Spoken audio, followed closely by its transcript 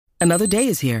Another day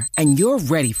is here, and you're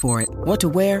ready for it. What to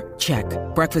wear? Check.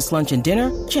 Breakfast, lunch, and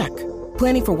dinner? Check.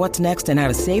 Planning for what's next and how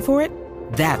to save for it?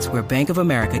 That's where Bank of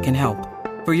America can help.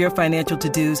 For your financial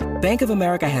to-dos, Bank of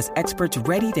America has experts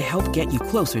ready to help get you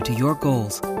closer to your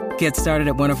goals. Get started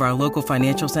at one of our local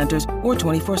financial centers or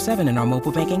 24/7 in our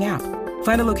mobile banking app.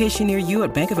 Find a location near you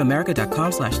at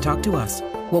bankofamerica.com/talktous.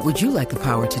 What would you like the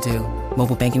power to do?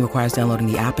 Mobile banking requires downloading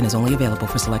the app and is only available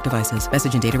for select devices.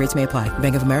 Message and data rates may apply.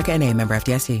 Bank of America N.A., member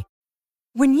FDIC.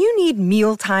 When you need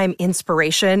mealtime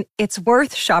inspiration, it's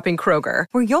worth shopping Kroger,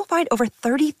 where you'll find over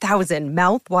 30,000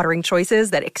 mouth-watering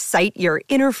choices that excite your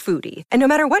inner foodie. And no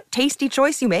matter what tasty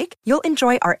choice you make, you'll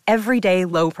enjoy our everyday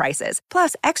low prices,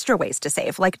 plus extra ways to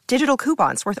save, like digital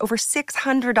coupons worth over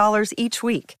 $600 each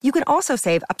week. You can also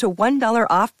save up to $1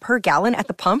 off per gallon at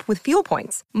the pump with fuel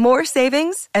points. More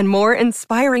savings and more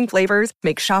inspiring flavors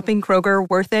make shopping Kroger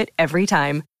worth it every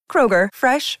time. Kroger,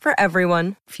 fresh for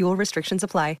everyone. Fuel restrictions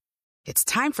apply. It's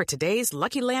time for today's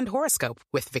Lucky Land horoscope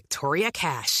with Victoria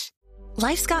Cash.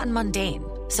 Life's gotten mundane,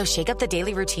 so shake up the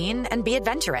daily routine and be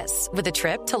adventurous with a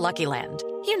trip to Lucky Land.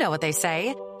 You know what they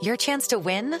say, your chance to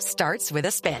win starts with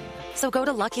a spin. So go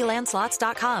to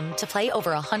LuckyLandSlots.com to play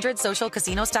over 100 social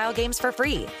casino-style games for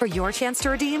free for your chance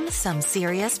to redeem some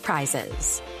serious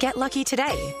prizes. Get lucky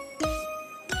today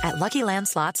at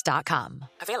LuckyLandSlots.com.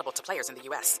 Available to players in the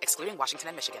U.S., excluding Washington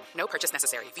and Michigan. No purchase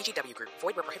necessary. VGW Group.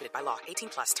 Void where prohibited by law. 18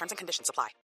 plus. Terms and conditions apply.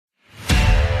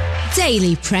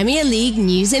 Daily Premier League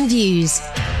news and views.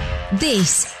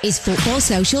 This is Football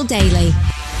Social Daily.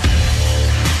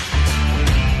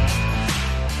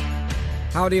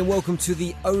 Howdy and welcome to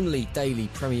the only daily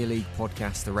Premier League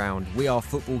podcast around. We are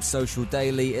Football Social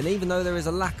Daily, and even though there is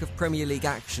a lack of Premier League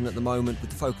action at the moment with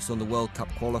the focus on the World Cup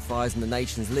qualifiers and the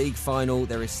Nations League final,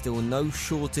 there is still no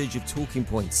shortage of talking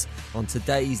points on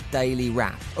today's daily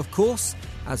wrap. Of course,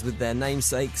 as with their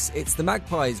namesakes, it's the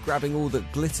Magpies grabbing all that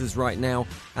glitters right now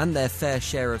and their fair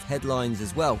share of headlines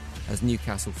as well, as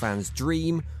Newcastle fans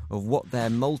dream of what their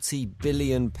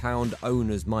multi-billion-pound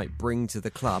owners might bring to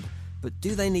the club. But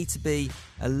do they need to be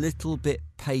a little bit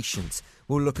patient?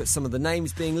 We'll look at some of the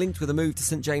names being linked with a move to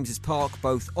St James's Park,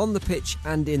 both on the pitch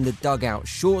and in the dugout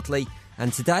shortly.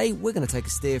 And today, we're going to take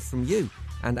a steer from you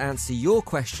and answer your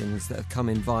questions that have come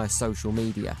in via social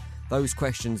media. Those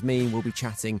questions mean we'll be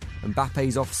chatting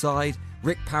Mbappe's offside,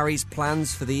 Rick Parry's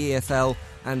plans for the EFL,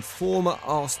 and former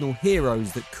Arsenal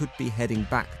heroes that could be heading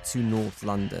back to North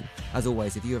London. As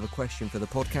always, if you have a question for the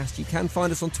podcast, you can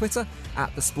find us on Twitter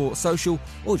at The Sports Social,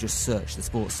 or just search The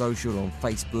Sports Social on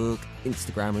Facebook,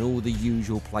 Instagram, and all the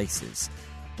usual places.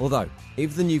 Although,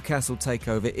 if the Newcastle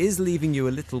takeover is leaving you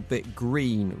a little bit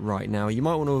green right now, you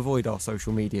might want to avoid our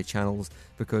social media channels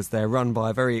because they're run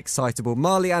by a very excitable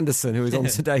Marley Anderson, who is on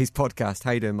today's podcast.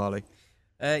 How you doing, Marley?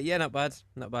 Yeah, not bad.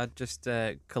 Just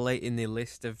collating the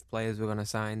list of players we're going to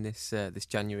sign this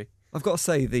January. I've got to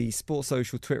say, the Sports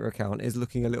Social Twitter account is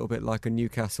looking a little bit like a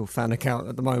Newcastle fan account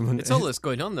at the moment. It's all that's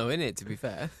going on, though, isn't it, to be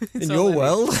fair? In your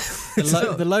world.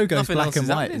 The logo's black and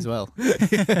white as well.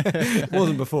 It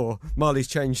wasn't before. Marley's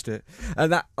changed it.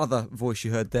 And that other voice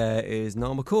you heard there is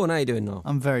Niall McCorn. How you doing, Niall?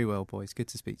 I'm very well, boys. Good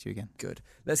to speak to you again. Good.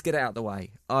 Let's get it out of the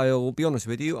way. I'll be honest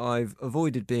with you, I've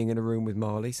avoided being in a room with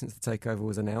Marley since the takeover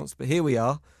was announced, but here we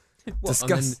are.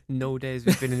 Discuss. No days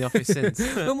we've been in the office since.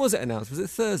 When was it announced? Was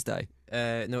it Thursday?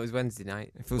 No, it was Wednesday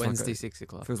night. Wednesday, 6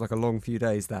 o'clock. Feels like a long few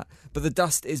days, that. But the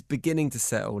dust is beginning to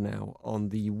settle now on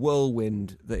the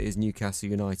whirlwind that is Newcastle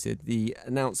United. The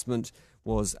announcement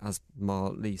was, as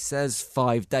Marley says,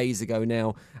 5 days ago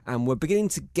now, and we're beginning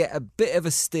to get a bit of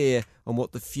a steer on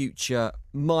what the future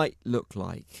might look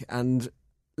like. And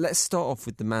let's start off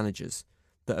with the managers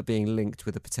that are being linked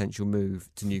with a potential move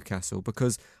to Newcastle,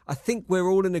 because I think we're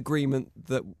all in agreement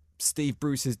that Steve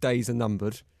Bruce's days are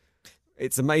numbered.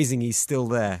 It's amazing he's still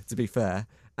there, to be fair.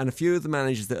 And a few of the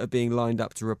managers that are being lined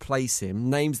up to replace him,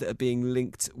 names that are being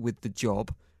linked with the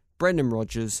job: Brendan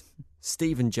Rodgers,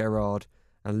 Steven Gerrard,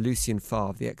 and Lucien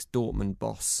Favre, the ex-Dortmund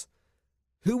boss.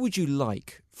 Who would you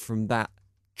like from that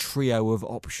trio of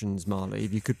options, Marley,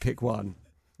 if you could pick one?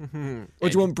 Or do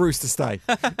you want Bruce to stay?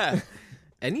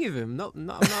 Any of them, I'm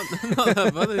not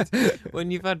that bothered. When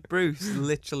you've had Bruce,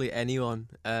 literally anyone.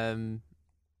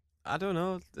 I don't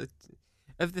know.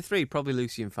 Of the three, probably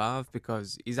Lucien Favre,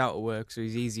 because he's out of work, so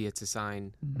he's easier to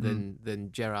sign than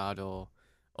Gerrard or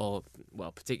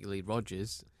well, particularly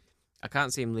Rodgers. I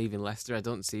can't see him leaving Leicester. I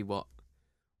don't see what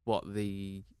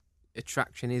the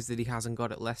attraction is that he hasn't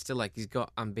got at Leicester. Like, he's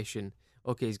got ambition.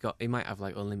 Okay, he might have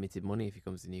like unlimited money if he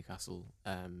comes to Newcastle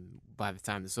by the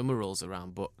time the summer rolls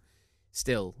around, but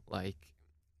still, like,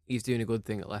 he's doing a good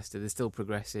thing at Leicester. They're still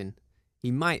progressing. He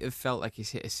might have felt like he's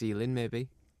hit a ceiling, maybe.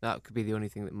 That could be the only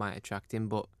thing that might attract him,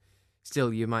 but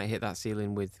still you might hit that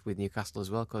ceiling with Newcastle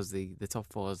as well, because the top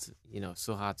four is,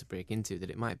 so hard to break into that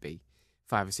it might be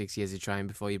 5 or 6 years of trying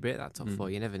before you break that top four.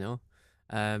 You never know.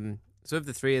 So of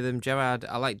the three of them, Gerrard,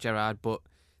 I like Gerrard, but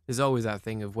there's always that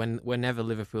thing of whenever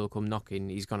Liverpool come knocking,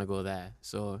 he's going to go there.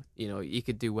 So, he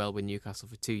could do well with Newcastle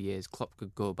for 2 years. Klopp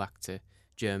could go back to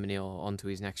Germany or onto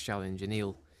his next challenge, and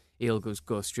he'll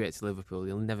go straight to Liverpool.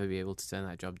 He'll never be able to turn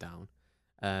that job down.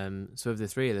 So of the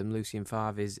three of them, Lucien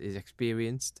Favre is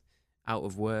experienced, out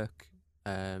of work.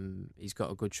 He's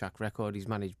got a good track record. He's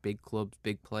managed big clubs,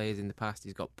 big players in the past.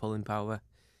 He's got pulling power.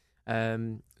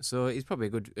 So he's probably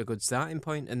a good starting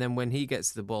point. And then when he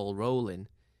gets the ball rolling,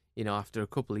 after a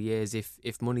couple of years,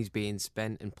 if money's being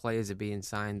spent and players are being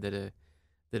signed that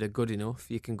are good enough,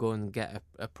 you can go and get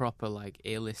a proper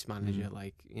A-list manager.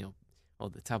 All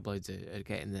the tabloids are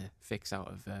getting the fix out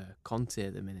of Conte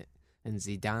at the minute and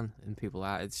Zidane and people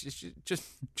like that. It's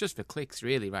just for clicks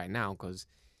really right now, because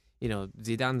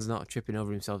Zidane's not tripping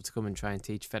over himself to come and try and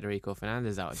teach Federico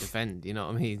Fernandez how to defend. You know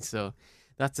what I mean? So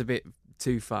that's a bit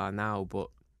too far now, but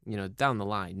down the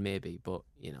line maybe, but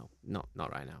not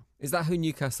right now. Is that who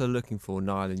Newcastle are looking for,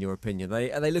 Niall, in your opinion?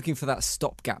 Are they looking for that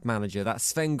stopgap manager, that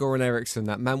Sven-Goran Eriksson,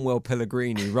 that Manuel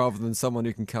Pellegrini, rather than someone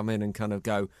who can come in and kind of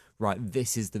go, right,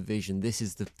 this is the vision, this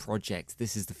is the project,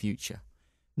 this is the future?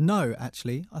 No,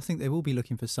 actually. I think they will be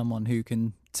looking for someone who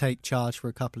can take charge for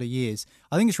a couple of years.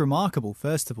 I think it's remarkable,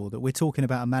 first of all, that we're talking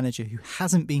about a manager who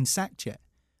hasn't been sacked yet.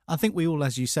 I think we all,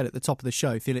 as you said at the top of the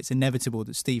show, feel it's inevitable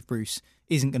that Steve Bruce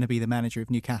isn't going to be the manager of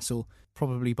Newcastle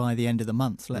probably by the end of the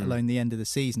month, let alone the end of the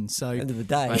season. So end of the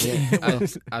day.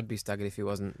 I'd be staggered if he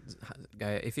wasn't.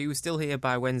 If he was still here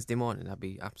by Wednesday morning, I'd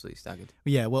be absolutely staggered.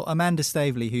 Yeah, well, Amanda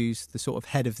Staveley, who's the sort of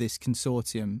head of this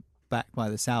consortium backed by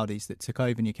the Saudis that took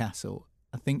over Newcastle,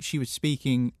 I think she was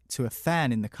speaking to a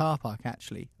fan in the car park,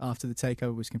 actually, after the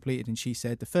takeover was completed, and she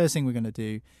said, the first thing we're going to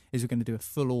do is we're going to do a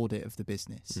full audit of the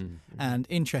business. Mm-hmm. And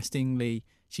interestingly,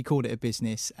 she called it a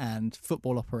business, and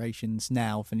football operations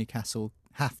now for Newcastle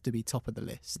have to be top of the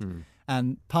list. Mm.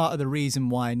 And part of the reason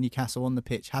why Newcastle on the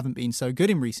pitch haven't been so good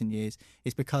in recent years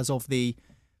is because of the,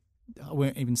 I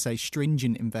won't even say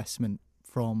stringent investment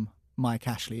from Mike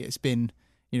Ashley. It's been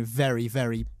very,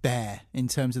 very bare in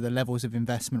terms of the levels of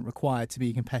investment required to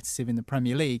be competitive in the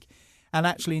Premier League. And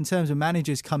actually, in terms of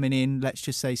managers coming in, let's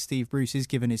just say Steve Bruce is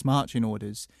given his marching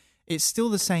orders, it's still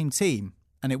the same team,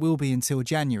 and it will be until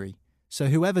January. So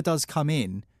whoever does come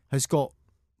in has got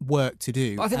work to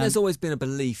do. I think there's always been a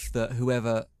belief that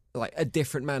whoever, a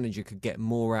different manager could get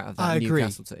more out of that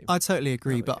Newcastle team. I totally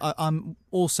agree, but I'm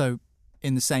also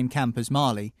in the same camp as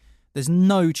Marley. There's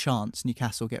no chance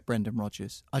Newcastle get Brendan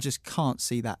Rodgers. I just can't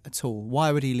see that at all.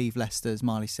 Why would he leave Leicester, as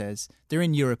Marley says? They're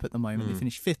in Europe at the moment. They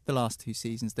finished 5th the last 2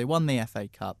 seasons. They won the FA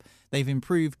Cup. They've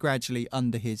improved gradually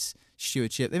under his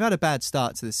stewardship. They've had a bad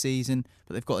start to the season,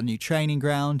 but they've got a new training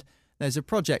ground. There's a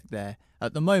project there.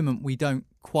 At the moment, we don't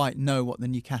quite know what the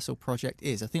Newcastle project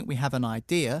is. I think we have an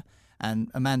idea,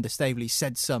 and Amanda Staveley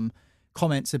said some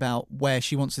comments about where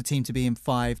she wants the team to be in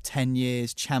 5-10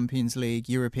 years, Champions League,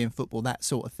 European football, that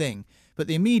sort of thing. But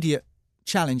the immediate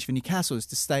challenge for Newcastle is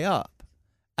to stay up.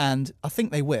 And I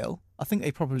think they will. I think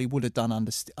they probably would have done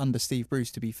under Steve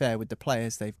Bruce, to be fair, with the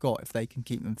players they've got, if they can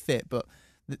keep them fit. But,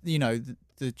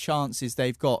 the chances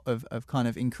they've got of kind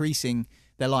of increasing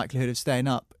their likelihood of staying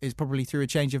up is probably through a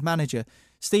change of manager.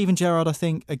 Steven Gerrard, I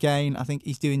think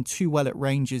he's doing too well at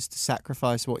Rangers to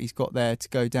sacrifice what he's got there to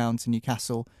go down to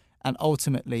Newcastle. And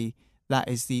ultimately, that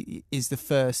is the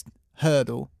first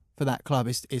hurdle for that club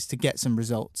is to get some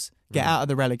results, get out of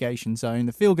the relegation zone.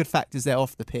 The feel-good factors there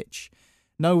off the pitch.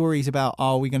 No worries about,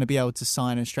 are we going to be able to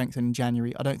sign and strengthen in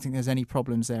January? I don't think there's any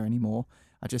problems there anymore.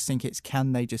 I just think it's,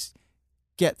 can they just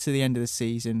get to the end of the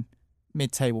season,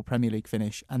 mid-table Premier League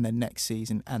finish, and then next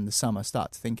season and the summer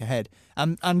start to think ahead.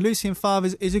 And Lucien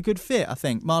Favre is a good fit, I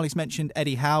think. Marley's mentioned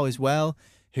Eddie Howe as well,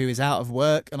 who is out of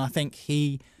work, and I think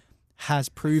he has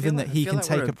proven that he can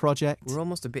take a project. We're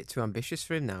almost a bit too ambitious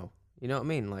for him now. You know what I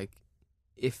mean?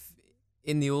 If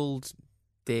in the old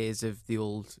days of the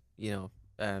old,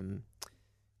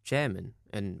 chairman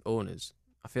and owners,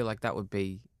 I feel like that would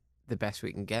be the best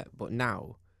we can get. But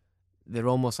now, they're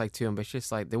almost too ambitious.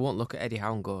 They won't look at Eddie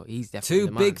Howe and go, he's definitely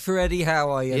too big for Eddie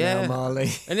Howe, are you now, Marley?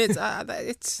 And it's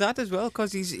sad as well,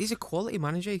 because he's a quality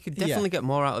manager. He could definitely get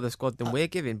more out of the squad than we're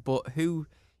giving. But who...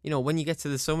 when you get to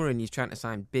the summer and you're trying to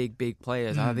sign big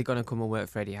players, are they going to come and work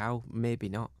for Eddie Howe? Maybe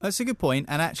not. That's a good point.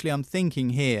 And actually, I'm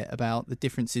thinking here about the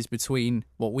differences between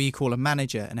what we call a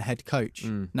manager and a head coach.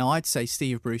 Now, I'd say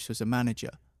Steve Bruce was a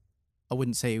manager. I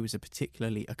wouldn't say he was a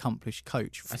particularly accomplished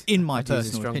coach, in my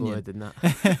personal opinion. Word than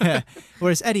that.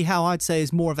 Whereas Eddie Howe, I'd say,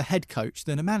 is more of a head coach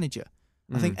than a manager.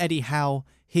 I think Eddie Howe,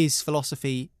 his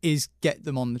philosophy is get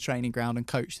them on the training ground and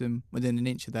coach them within an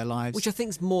inch of their lives. Which I think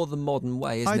is more the modern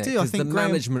way, isn't it? I do. I Because think the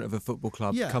management of a football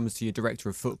club comes to your director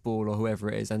of football or whoever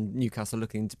it is, and Newcastle are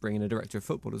looking to bring in a director of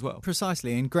football as well.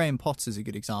 Precisely, and Graham Potter's a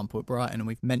good example at Brighton, and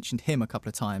we've mentioned him a couple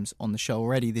of times on the show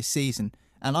already this season.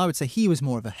 And I would say he was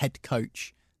more of a head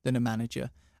coach than a manager.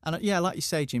 And yeah, like you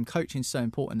say, Jim, coaching's so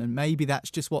important, and maybe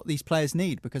that's just what these players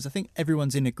need, because I think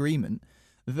everyone's in agreement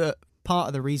that part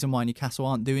of the reason why Newcastle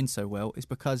aren't doing so well is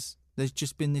because there's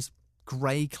just been this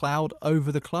grey cloud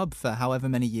over the club for however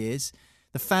many years.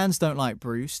 The fans don't like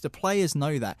Bruce. The players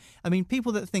know that. I mean,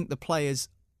 people that think the players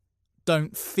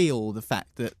don't feel the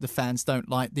fact that the fans don't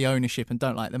like the ownership and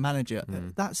don't like the manager,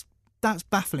 that's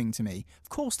baffling to me. Of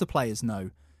course the players know.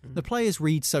 The players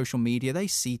read social media, they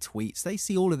see tweets, they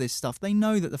see all of this stuff. They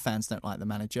know that the fans don't like the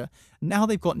manager. Now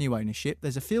they've got new ownership.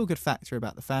 There's a feel-good factor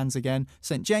about the fans again.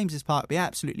 St James's Park will be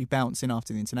absolutely bouncing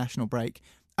after the international break.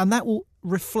 And that will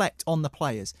reflect on the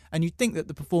players. And you'd think that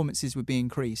the performances would be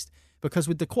increased, because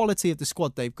with the quality of the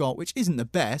squad they've got, which isn't the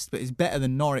best, but is better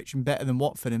than Norwich and better than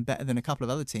Watford and better than a couple of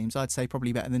other teams, I'd say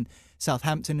probably better than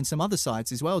Southampton and some other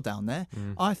sides as well down there,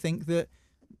 I think that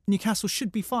Newcastle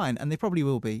should be fine, and they probably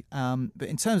will be. But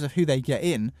in terms of who they get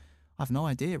in, I've no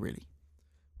idea, really.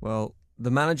 Well,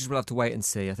 the managers will have to wait and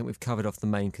see. I think we've covered off the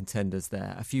main contenders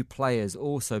there. A few players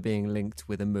also being linked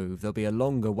with a move. There'll be a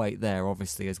longer wait there,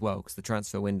 obviously, as well, because the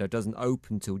transfer window doesn't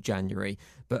open till January.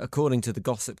 But according to the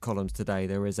gossip columns today,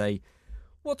 there is a...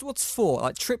 What's four?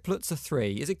 Like triplets are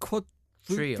three. Is it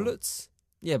quadruplets?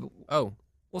 Yeah, but...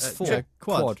 What's four?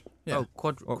 Quad. Yeah. Oh,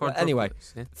 quad. Anyway,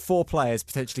 4 players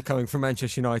potentially coming from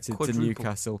Manchester United to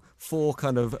Newcastle. 4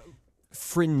 kind of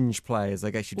fringe players,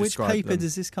 I guess you describe them. Which paper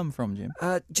does this come from, Jim?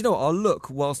 Do you know what? I'll look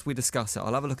whilst we discuss it.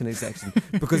 I'll have a look in the section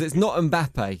because it's not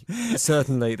Mbappe,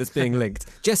 certainly, that's being linked.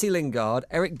 Jesse Lingard,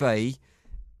 Eric Bailly,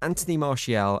 Anthony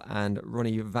Martial and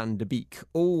Ronnie van der Beek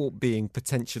all being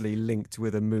potentially linked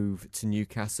with a move to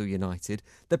Newcastle United.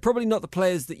 They're probably not the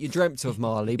players that you dreamt of,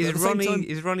 Marley. But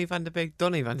Is Ronnie van der Beek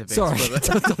Donny van der Beek's Sorry.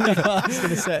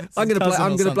 brother? I'm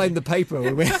going to blame the paper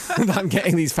that I'm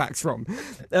getting these facts from.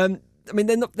 I mean,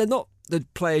 they're not the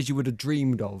players you would have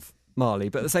dreamed of, Marley,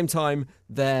 but at the same time,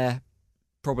 they're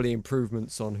probably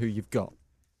improvements on who you've got.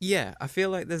 Yeah, I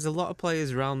feel like there's a lot of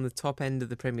players around the top end of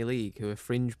the Premier League who are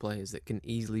fringe players that can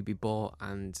easily be bought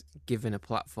and given a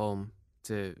platform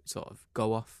to sort of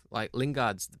go off. Like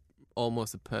Lingard's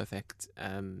almost a perfect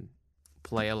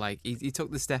player. Like he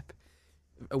took the step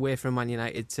away from Man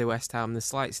United to West Ham, the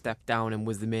slight step down, and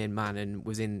was the main man and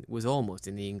was almost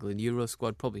in the England Euro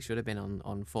squad. Probably should have been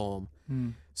on form.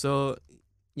 So,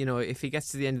 you know, if he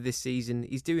gets to the end of this season,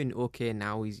 he's doing okay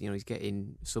now. He's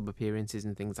getting sub appearances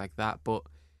and things like that, but.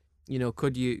 You know,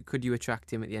 could you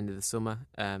attract him at the end of the summer?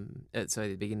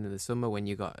 The beginning of the summer when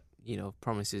you got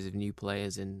promises of new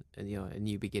players and a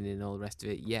new beginning and all the rest of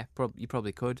it. Yeah, you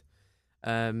probably could.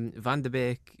 Van der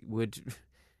Beek would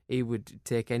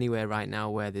take anywhere right now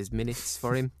where there's minutes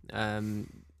for him.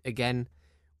 Again,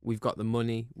 we've got the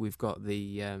money, we've got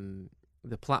the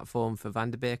platform for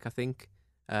Van der Beek. I think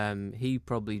he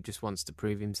probably just wants to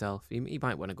prove himself. He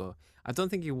might want to go. I don't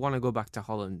think he'll want to go back to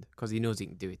Holland because he knows he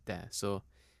can do it there. So.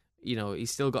 You know, he's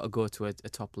still got to go to a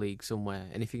top league somewhere.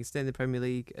 And if he can stay in the Premier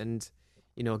League and,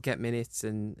 get minutes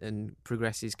and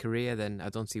progress his career, then I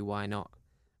don't see why not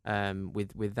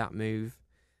with that move.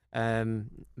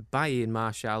 Bailly and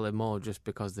Martial are more just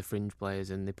because they're fringe players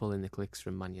and they pull in the clicks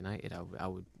from Man United, I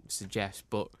would suggest.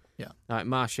 But like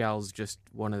Martial's just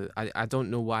one of the... I don't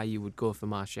know why you would go for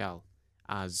Martial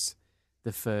as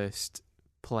the first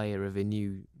player of a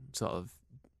new sort of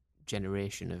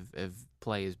generation of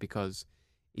players, because...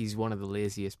 He's one of the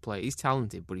laziest players. He's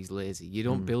talented, but he's lazy. You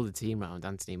don't build a team around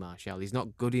Anthony Martial. He's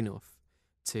not good enough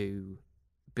to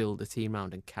build a team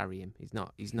around and carry him. He's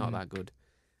not that good.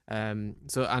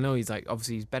 So I know he's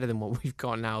obviously he's better than what we've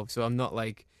got now. So I'm not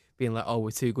being like, oh,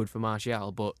 we're too good for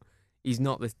Martial, but he's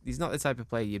not the type of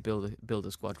player you build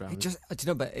a squad around.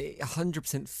 But it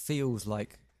 100% feels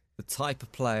like the type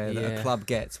of player that a club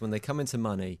gets when they come into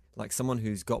money, like someone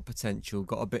who's got potential,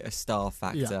 got a bit of star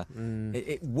factor.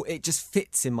 It just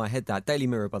fits in my head. That Daily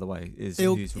Mirror, by the way, is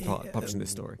who's publishing this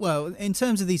story. Well, in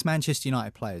terms of these Manchester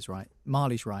United players, right?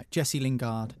 Marley's right. Jesse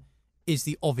Lingard is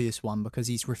the obvious one because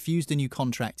he's refused a new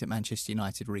contract at Manchester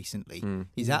United recently.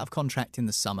 He's out of contract in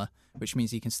the summer, which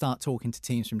means he can start talking to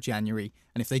teams from January.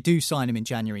 And if they do sign him in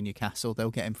January, Newcastle,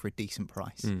 they'll get him for a decent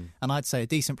price. And I'd say a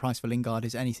decent price for Lingard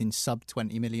is anything sub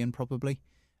 20 million probably.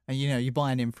 And, you're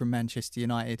buying him from Manchester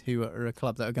United, who are a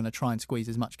club that are going to try and squeeze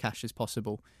as much cash as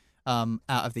possible out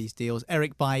of these deals.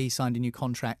 Eric Bailly signed a new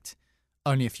contract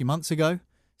only a few months ago,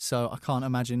 so I can't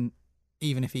imagine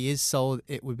even if he is sold,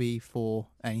 it would be for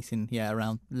anything,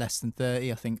 around less than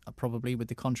 30, I think, probably, with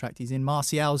the contract he's in.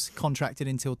 Martial's contracted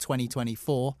until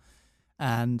 2024,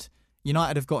 and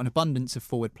United have got an abundance of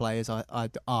forward players,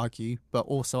 I'd argue, but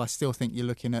also I still think you're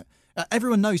looking at...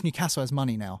 everyone knows Newcastle has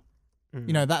money now.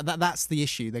 Mm-hmm. That's the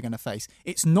issue they're going to face.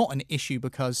 It's not an issue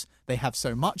because they have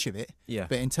so much of it,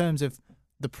 but in terms of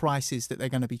the prices that they're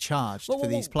going to be charged for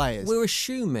these players. We're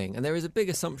assuming, and there is a big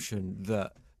assumption,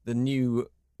 that the new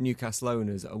Newcastle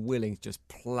owners are willing to just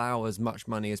plough as much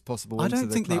money as possible into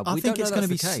the club. I think it's going to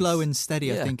be slow and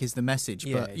steady, I think, is the message.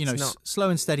 Yeah, but, slow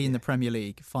and steady in the Premier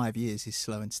League, 5 years is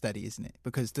slow and steady, isn't it?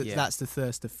 Because that's the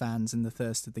thirst of fans and the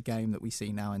thirst of the game that we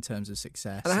see now in terms of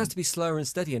success. And it has to be slower and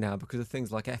steadier now because of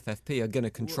things like FFP are going to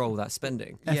control that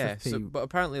spending. Yeah, but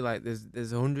apparently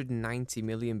there's 190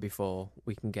 million before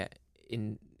we can get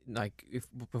in,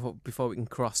 before we can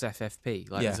cross FFP.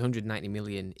 There's 190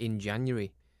 million in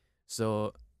January.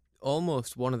 So...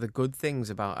 almost one of the good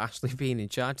things about Ashley being in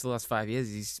charge the last 5 years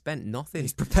is he's spent nothing.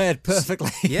 He's prepared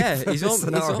perfectly. Yeah,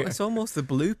 it's almost the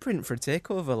blueprint for a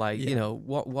takeover.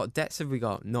 What debts have we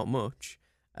got? Not much.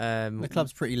 The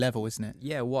club's pretty level, isn't it?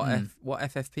 Yeah. What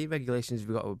FFP regulations have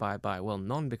we got to abide by? Well,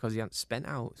 none, because he hasn't spent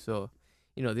out. So,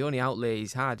 the only outlay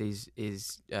he's had is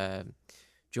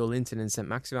Joe Linton and St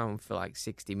Maximin for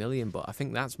 60 million, but I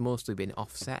think that's mostly been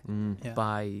offset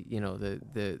by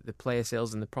the player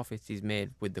sales and the profits he's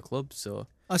made with the club. So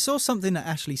I saw something that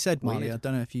Ashley said, Marley. I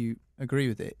don't know if you agree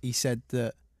with it. He said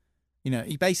that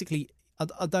he basically,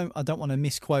 I don't want to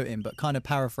misquote him, but kind of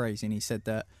paraphrasing, he said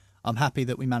that I'm happy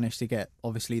that we managed to get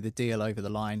obviously the deal over the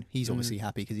line. He's obviously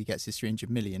happy because he gets his 300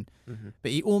 million,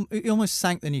 but he almost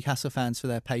thanked the Newcastle fans for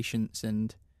their patience,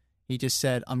 and he just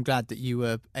said, "I'm glad that you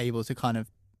were able to kind of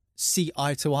see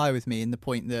eye to eye with me," in the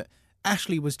point that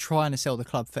Ashley was trying to sell the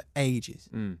club for ages.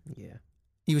 Yeah,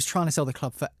 he was trying to sell the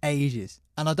club for ages,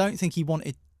 and I don't think he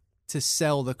wanted to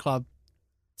sell the club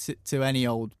to any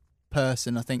old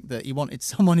person. I think that he wanted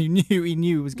someone who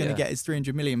knew was going to get his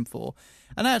 300 million for,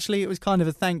 and actually it was kind of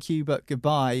a thank you but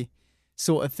goodbye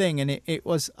sort of thing, and it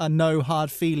was a no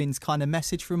hard feelings kind of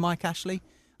message from Mike Ashley,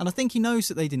 and I think he knows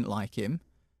that they didn't like him.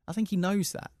 I think he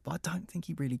knows that, but I don't think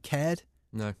he really cared.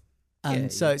 No.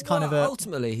 And so it's kind of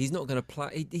ultimately, he's not going to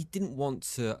play. He didn't want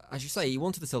to, as you say, he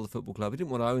wanted to sell the football club. He didn't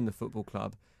want to own the football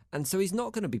club. And so he's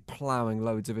not going to be ploughing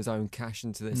loads of his own cash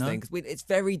into this thing. Because it's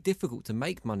very difficult to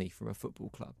make money from a football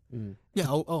club. Yeah,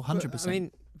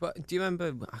 100%. But do you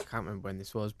remember, I can't remember when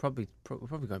this was, probably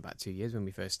going back 2 years when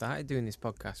we first started doing this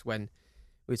podcast, when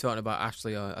we were talking about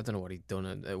Ashley, or I don't know what he'd done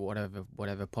at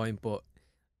whatever point, but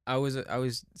I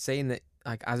was saying that,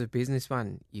 as a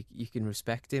businessman, you can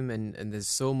respect him, and there's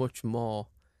so much more.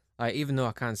 Even though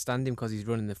I can't stand him because he's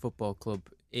running the football club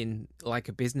in like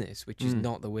a business, which is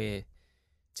not the way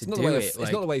to do it.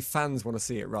 It's not the way fans want to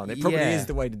see it run. It probably is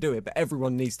the way to do it, but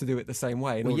everyone needs to do it the same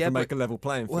way in order to make a level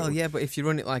playing field. Well, yeah, but if you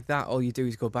run it like that, all you do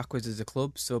is go backwards as a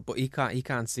club. So, but he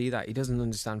can't see that. He doesn't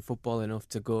understand football enough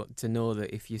to know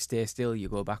that if you stay still, you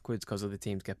go backwards because other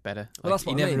teams get better. Well, that's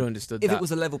what he I never mean. understood if that. If it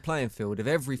was a level playing field, if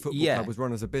every football club was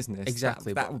run as a business,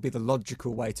 exactly, that would be the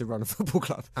logical way to run a football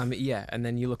club. And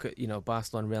then you look at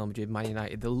Barcelona, Real Madrid, Man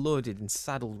United. They're loaded and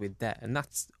saddled with debt, and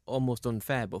that's almost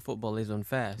unfair. But football is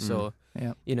unfair, so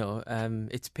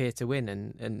it's pay to win,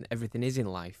 and everything is in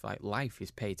life. Life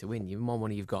is pay to win. The more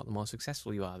money you've got, the more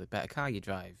successful you are, the better car you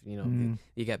drive. You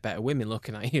get better women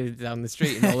looking at you down the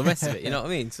street and all the rest of it. You know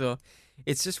what I mean? So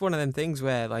it's just one of them things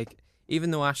where,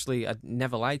 even though Ashley, I'd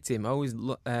never liked him, I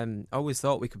always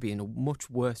thought we could be in a much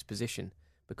worse position,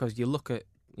 because you look at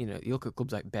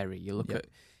clubs like Bury, you look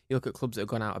at clubs that have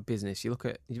gone out of business. You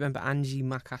remember Angie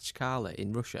Makachkala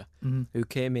in Russia, who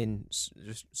came in,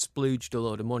 just splooged a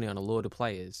load of money on a load of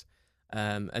players,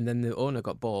 and then the owner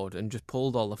got bored and just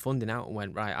pulled all the funding out and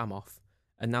went, right, I'm off.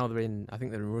 And now they're in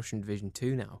Russian Division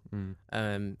 2 now.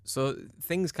 So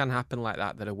things can happen like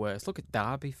that are worse. Look at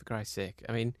Derby, for Christ's sake.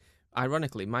 I mean,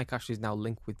 ironically, Mike Ashley's now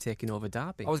linked with taking over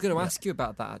Derby. I was going to ask you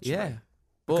about that, actually. Yeah.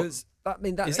 Because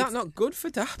is that not good for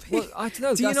Derby? Well, I don't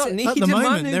know. Do you not need at the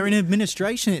moment they're in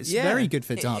administration? It's very good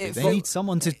for Derby. They need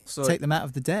someone to take them out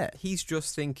of the debt. He's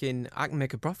just thinking, I can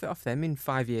make a profit off them in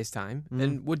 5 years' time.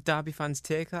 And would Derby fans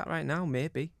take that right now?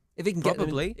 Maybe. If he can get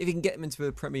them into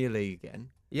the Premier League again,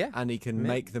 and he can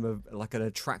make them an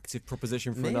attractive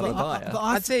proposition for another buyer.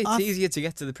 I'd say it's easier to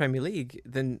get to the Premier League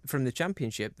from the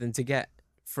Championship than to get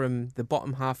from the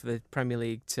bottom half of the Premier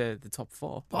League to the top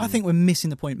four. But I think we're missing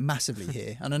the point massively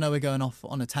here, and I know we're going off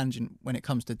on a tangent when it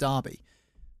comes to Derby,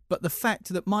 but the fact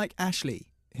that Mike Ashley,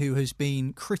 who has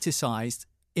been criticised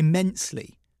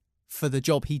immensely for the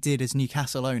job he did as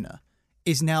Newcastle owner,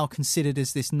 is now considered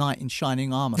as this knight in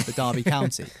shining armour for Derby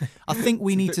County. I think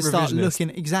we need to start looking...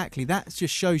 Exactly. That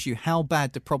just shows you how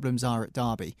bad the problems are at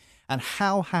Derby and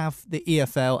how have the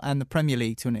EFL and the Premier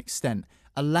League, to an extent,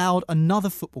 allowed another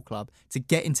football club to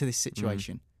get into this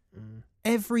situation.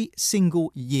 Every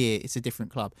single year it's a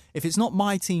different club. If it's not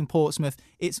my team, Portsmouth,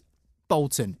 it's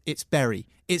Bolton, it's Bury,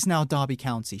 it's now Derby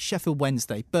County, Sheffield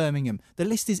Wednesday, Birmingham. The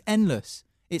list is endless.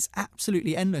 It's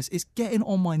absolutely endless. It's getting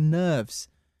on my nerves.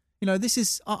 You know, this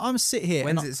is... I'm sit here...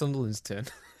 When's it Sunderland's turn?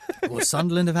 Well,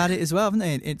 Sunderland have had it as well, haven't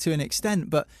they, to an extent?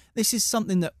 But this is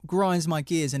something that grinds my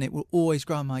gears, and it will always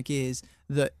grind my gears,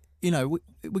 that, you know,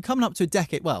 we're coming up to a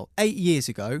decade... Well, 8 years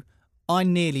ago, I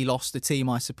nearly lost the team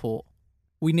I support.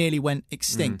 We nearly went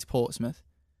extinct, Portsmouth.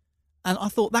 And I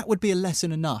thought that would be a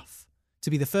lesson enough to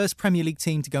be the first Premier League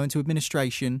team to go into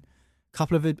administration,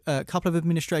 couple of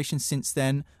administrations since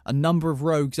then, a number of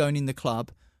rogues owning the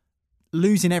club,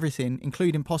 losing everything,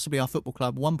 including possibly our football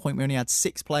club. One point we only had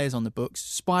 6 players on the books,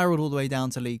 spiralled all the way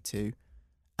down to League Two.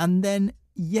 And then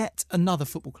yet another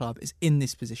football club is in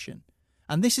this position.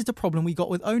 And this is the problem we got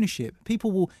with ownership.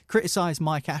 People will criticise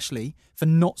Mike Ashley for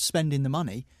not spending the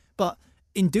money, but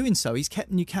in doing so, he's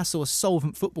kept Newcastle a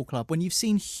solvent football club when you've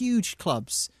seen huge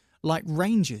clubs like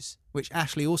Rangers, which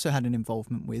Ashley also had an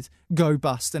involvement with, go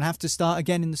bust and have to start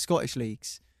again in the Scottish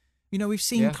leagues. You know, we've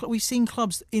seen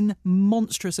clubs in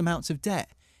monstrous amounts of debt.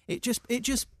 It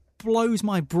just blows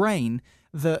my brain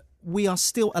that we are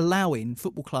still allowing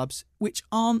football clubs, which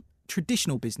aren't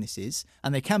traditional businesses,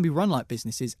 and they can be run like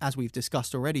businesses, as we've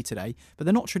discussed already today, but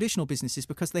they're not traditional businesses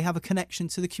because they have a connection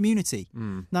to the community.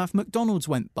 Now, if McDonald's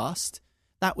went bust,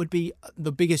 that would be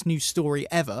the biggest news story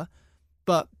ever,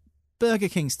 but Burger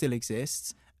King still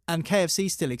exists, and KFC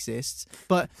still exists,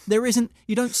 but there isn't...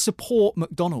 You don't support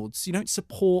McDonald's, you don't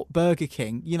support Burger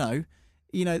King, you know,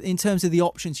 in terms of the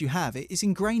options you have. It's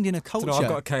ingrained in a culture. I've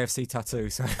got a KFC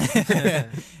tattoo, so...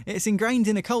 It's ingrained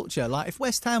in a culture. Like, if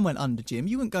West Ham went under, Jim,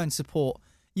 you wouldn't go and support...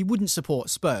 You wouldn't support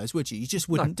Spurs, would you? You just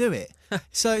wouldn't do it.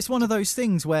 So it's one of those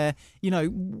things where, you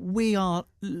know, we are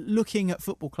looking at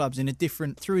football clubs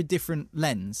through a different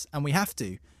lens, and we have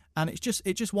to. And it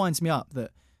just winds me up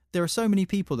that there are so many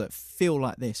people that feel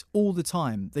like this all the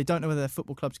time. They don't know whether their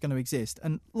football club's going to exist.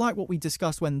 And like what we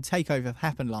discussed when the takeover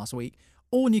happened last week,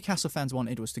 all Newcastle fans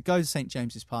wanted was to go to St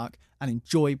James's Park and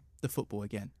enjoy the football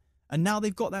again. And now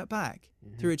they've got that back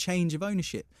through a change of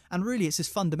ownership. And really, it's as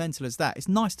fundamental as that. It's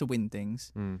nice to win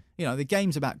things. You know, the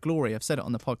game's about glory. I've said it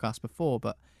on the podcast before,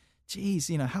 but geez,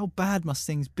 you know, how bad must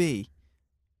things be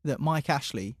that Mike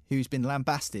Ashley, who's been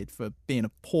lambasted for being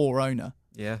a poor owner,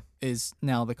 is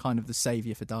now the kind of the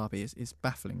saviour for Derby is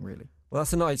baffling, really. Well,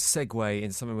 that's a nice segue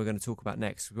into something we're going to talk about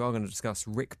next. We are going to discuss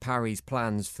Rick Parry's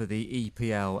plans for the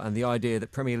EPL and the idea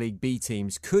that Premier League B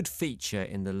teams could feature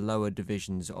in the lower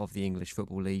divisions of the English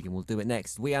Football League, and we'll do it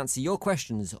next. We answer your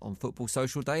questions on Football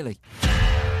Social Daily.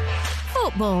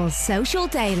 Football Social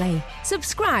Daily.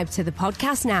 Subscribe to the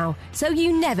podcast now so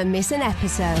you never miss an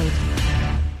episode.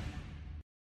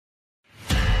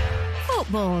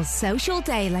 Football Social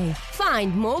Daily.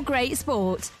 Find more great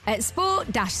sport at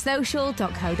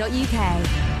sport-social.co.uk.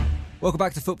 Welcome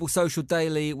back to Football Social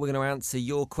Daily. We're going to answer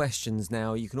your questions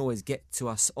now. You can always get to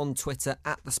us on Twitter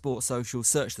at The Sport Social.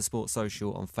 Search The Sport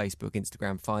Social on Facebook,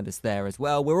 Instagram. Find us there as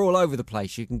well. We're all over the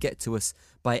place. You can get to us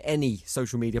by any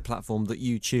social media platform that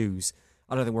you choose.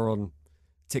 I don't think we're on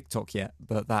TikTok yet,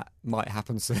 but that might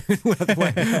happen soon. we'll have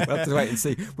to wait and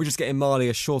see. We're just getting Marley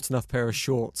a short enough pair of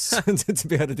shorts to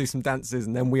be able to do some dances,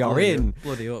 and then we are in.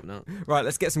 Bloody up now. Right,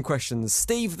 let's get some questions.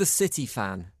 Steve, the City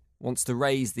fan, wants to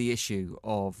raise the issue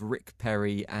of Rick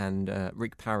Parry and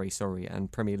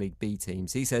Premier League B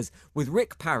teams. He says, with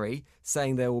Rick Parry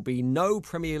saying there will be no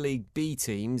Premier League B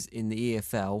teams in the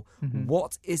EFL,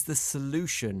 what is the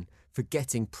solution for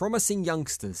getting promising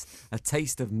youngsters a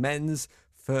taste of men's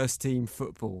first team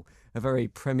football? A very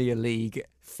Premier League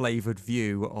flavoured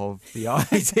view of the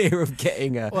idea of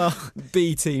getting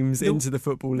B teams into the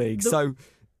Football League. So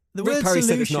Rick Parry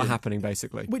said it's not happening,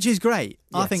 basically. Which is great.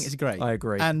 Yes, I think it's great. I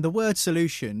agree. And the word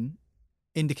solution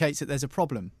indicates that there's a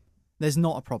problem. There's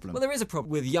not a problem. Well, there is a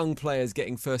problem with young players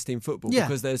getting first-team football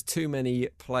because there's too many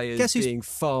players being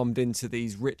farmed into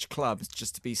these rich clubs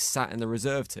just to be sat in the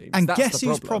reserve teams. And guess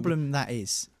whose problem that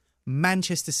is?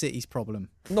 Manchester City's problem.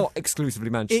 Not exclusively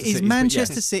Manchester City's. It is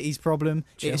Manchester City's problem.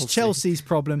 It is Chelsea's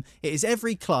problem. It is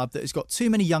every club that has got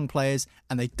too many young players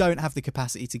and they don't have the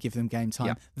capacity to give them game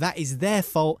time. That is their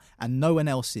fault and no one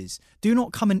else's. Do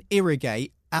not come and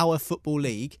irrigate our Football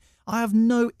League. I have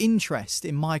no interest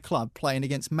in my club playing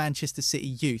against Manchester City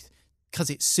youth. because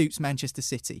it suits Manchester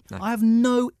City. No. I have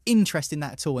no interest in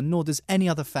that at all, and nor does any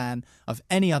other fan of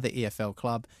any other EFL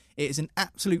club. It is an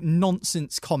absolute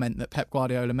nonsense comment that Pep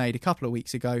Guardiola made a couple of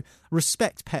weeks ago.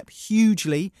 Respect Pep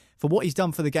hugely for what he's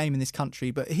done for the game in this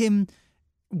country, but him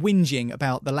whinging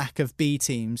about the lack of B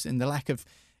teams and the lack of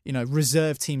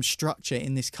reserve team structure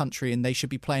in this country, and they should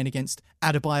be playing against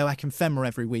Adebayo Akinfenwa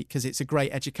every week because it's a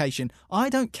great education. I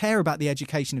don't care about the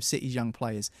education of City's young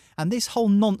players. And this whole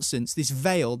nonsense, this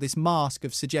veil, this mask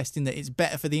of suggesting that it's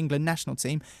better for the England national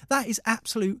team, that is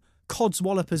absolute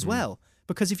codswallop as well.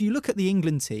 Because if you look at the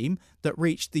England team that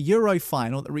reached the Euro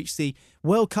final, that reached the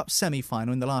World Cup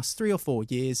semi-final in the last 3 or 4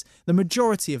 years, the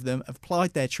majority of them have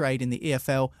plied their trade in the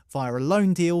EFL via a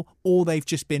loan deal, or they've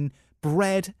just been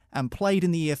bred and played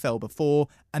in the EFL before,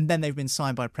 and then they've been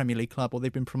signed by a Premier League club or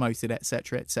they've been promoted,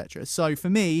 etc., etc. So for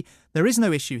me, there is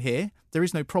no issue here. There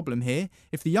is no problem here.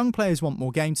 If the young players want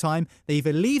more game time, they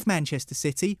either leave Manchester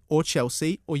City or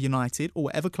Chelsea or United or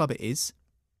whatever club it is,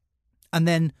 and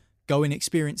then go and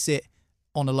experience it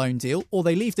on a loan deal, or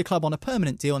they leave the club on a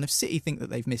permanent deal, and if City think that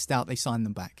they've missed out, they sign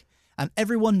them back. And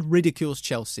everyone ridicules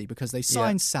Chelsea because they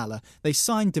signed Salah, they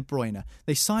signed De Bruyne,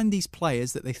 they signed these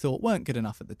players that they thought weren't good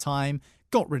enough at the time,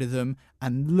 got rid of them,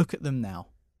 and look at them now,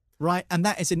 right? And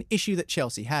that is an issue that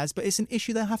Chelsea has, but it's an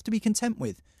issue they'll have to be content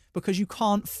with, because you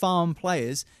can't farm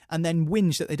players and then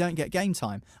whinge that they don't get game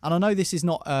time. And I know this is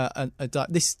not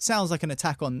this sounds like an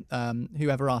attack on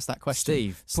whoever asked that question.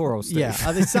 Steve. Poor old Steve.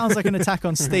 Yeah, it sounds like an attack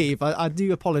on Steve. I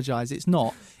do apologise. It's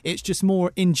not. It's just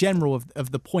more in general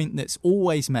of the point that's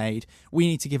always made. We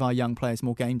need to give our young players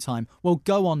more game time. Well,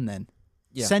 go on then.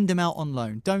 Yeah. Send them out on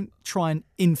loan. Don't try and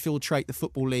infiltrate the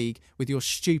Football League with your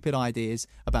stupid ideas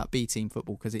about B-team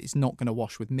football, because it's not going to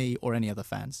wash with me or any other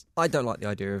fans. I don't like the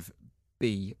idea of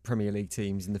B Premier League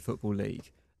teams in the Football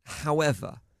League.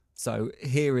 However, so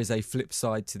here is a flip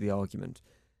side to the argument.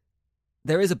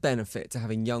 There is a benefit to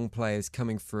having young players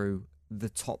coming through the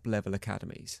top level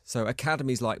academies. So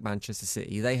academies like Manchester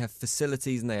City, they have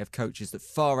facilities and they have coaches that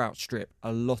far outstrip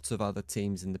a lot of other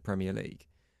teams in the Premier League.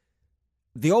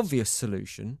 The obvious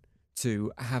solution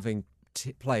to having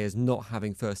players not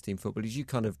having first team football, as you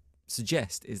kind of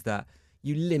suggest, is that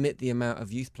you limit the amount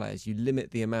of youth players, you limit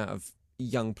the amount of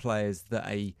young players that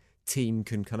a team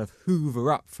can kind of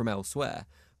hoover up from elsewhere.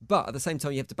 But at the same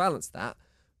time, you have to balance that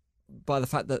by the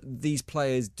fact that these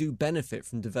players do benefit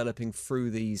from developing through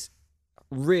these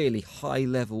really high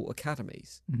level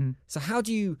academies. Mm-hmm. So how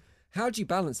do you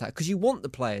balance that? Because you want the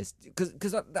players,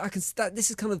 because this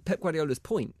is kind of Pep Guardiola's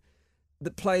point,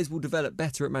 that players will develop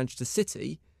better at Manchester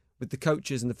City with the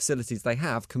coaches and the facilities they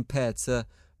have compared to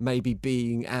maybe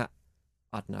being at,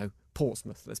 I don't know,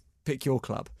 Portsmouth. Let's pick your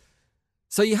club.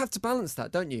 So you have to balance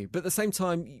that, don't you? But at the same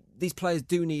time, these players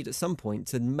do need at some point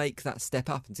to make that step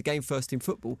up and to gain first-team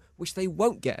football, which they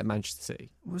won't get at Manchester City.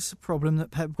 What's the problem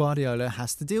that Pep Guardiola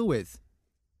has to deal with?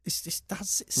 It's just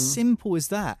that's simple as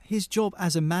that. His job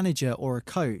as a manager or a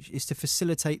coach is to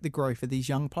facilitate the growth of these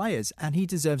young players, and he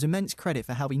deserves immense credit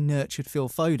for how he nurtured Phil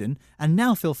Foden. And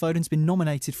now Phil Foden's been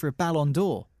nominated for a Ballon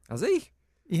d'Or. Has he?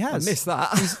 He has. I missed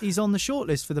that. He's on the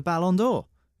shortlist for the Ballon d'Or.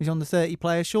 He's on the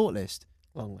 30-player shortlist.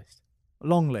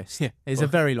 Long list. Yeah, it's a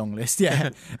very long list.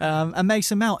 Yeah, and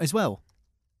Mason Mount as well.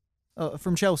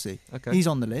 From Chelsea. Okay. He's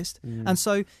on the list. And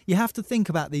so you have to think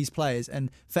about these players,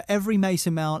 and for every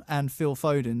Mason Mount and Phil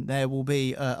Foden, there will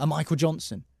be a Michael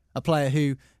Johnson, a player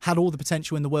who had all the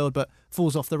potential in the world but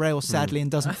falls off the rails sadly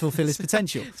and doesn't fulfil his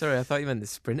potential. Sorry, I thought you meant the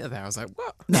sprinter there. I was like,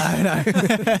 what?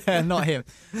 No, not him.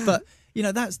 But, you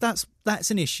know, that's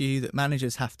an issue that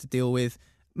managers have to deal with.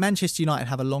 Manchester United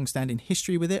have a long-standing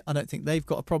history with it. I don't think they've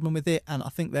got a problem with it, and I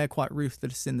think they're quite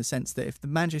ruthless in the sense that if the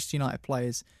Manchester United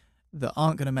players that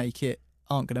aren't going to make it,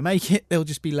 they'll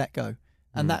just be let go.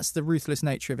 And that's the ruthless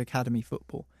nature of academy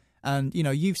football. And, you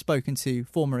know, you've spoken to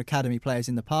former academy players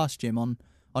in the past, Jim, on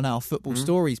our Football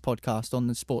Stories podcast on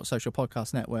the Sports Social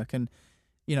Podcast Network. And,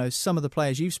 you know, some of the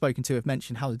players you've spoken to have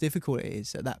mentioned how difficult it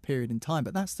is at that period in time.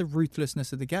 But that's the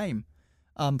ruthlessness of the game,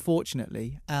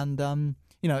 unfortunately. And,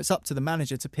 you know, it's up to the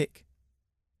manager to pick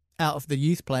out of the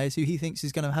youth players who he thinks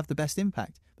is going to have the best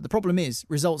impact. But the problem is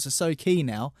results are so key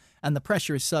now and the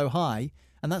pressure is so high,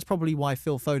 and that's probably why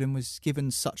Phil Foden was given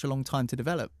such a long time to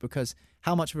develop, because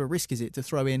how much of a risk is it to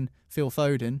throw in Phil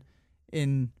Foden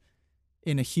in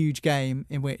a huge game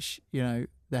in which, you know,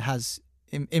 there has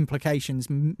implications,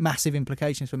 massive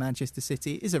implications for Manchester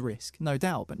City? It is a risk, no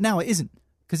doubt. But now it isn't,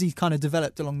 because he's kind of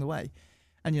developed along the way.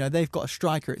 And, you know, they've got a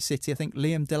striker at City, I think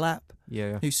Liam Delap,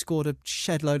 who scored a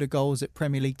shed load of goals at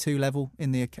Premier League 2 level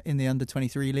in the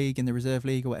under-23 league, in the reserve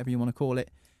league, or whatever you want to call it,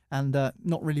 and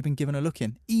not really been given a look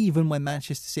in, even when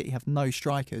Manchester City have no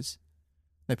strikers.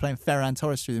 They're playing Ferran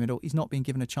Torres through the middle. He's not being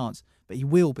given a chance, but he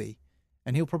will be.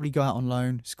 And he'll probably go out on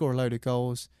loan, score a load of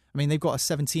goals. I mean, they've got a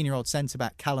 17-year-old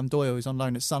centre-back, Callum Doyle, who's on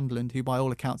loan at Sunderland, who by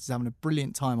all accounts is having a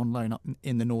brilliant time on loan up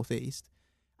in the North East.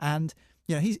 And,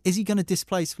 is he going to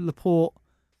displace Laporte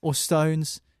or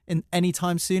Stones in any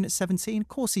time soon at 17? Of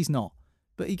course he's not.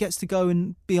 But he gets to go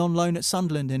and be on loan at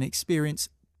Sunderland and experience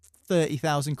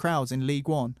 30,000 crowds in League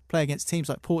One, play against teams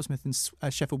like Portsmouth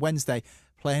and Sheffield Wednesday,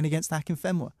 playing against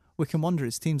Akinfenwa, Wycombe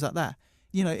Wanderers, teams like that.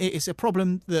 It's a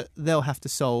problem that they'll have to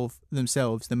solve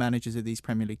themselves, the managers of these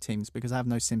Premier League teams, because I have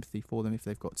no sympathy for them if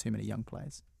they've got too many young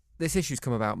players. This issue's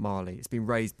come about, Marley. It's been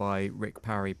raised by Rick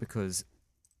Parry because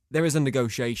there is a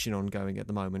negotiation ongoing at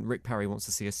the moment. Rick Parry wants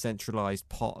to see a centralised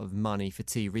pot of money for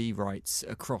TV rights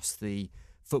across the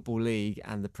Football League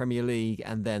and the Premier League,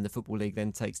 and then the Football League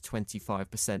then takes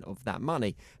 25% of that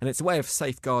money. And it's a way of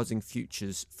safeguarding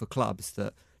futures for clubs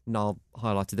that Niall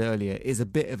highlighted earlier is a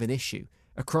bit of an issue.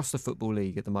 Across the Football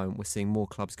League at the moment, we're seeing more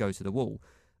clubs go to the wall.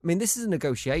 I mean, this is a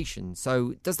negotiation,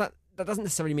 so that doesn't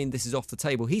necessarily mean this is off the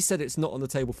table. He said it's not on the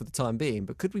table for the time being,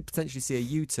 but could we potentially see a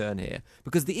U-turn here?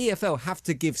 Because the EFL have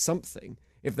to give something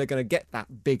if they're going to get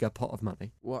that bigger pot of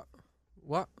money. What?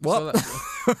 So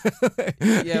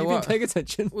yeah, You've been paying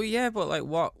attention. Well, yeah, but like,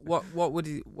 what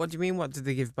do you mean? What did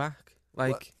they give back?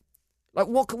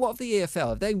 What of the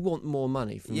EFL? If they want more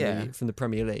money from the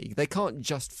Premier League, they can't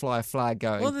just fly a flag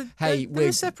going, they're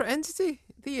a separate entity.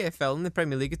 The EFL and the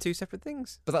Premier League are two separate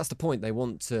things. But that's the point. They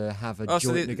want to have a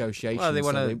joint negotiation. Well, they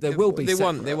want to.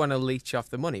 They want to leech off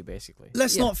the money, basically.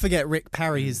 Let's not forget Rick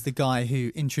Parry is the guy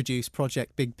who introduced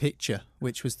Project Big Picture,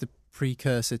 which was the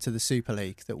precursor to the Super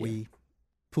League that we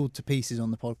pulled to pieces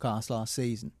on the podcast last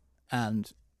season.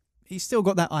 And he's still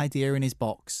got that idea in his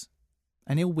box.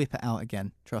 And he'll whip it out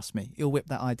again, trust me. He'll whip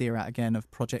that idea out again of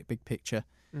Project Big Picture.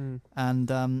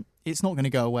 And it's not going to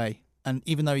go away. And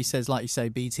even though he says, like you say,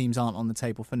 B teams aren't on the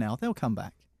table for now, they'll come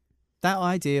back. That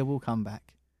idea will come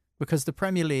back. Because the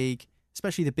Premier League,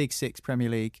 especially the Big Six Premier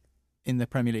League in the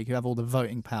Premier League, who have all the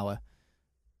voting power,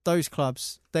 those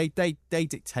clubs, they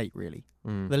dictate, really.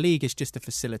 The league is just a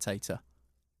facilitator.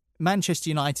 Manchester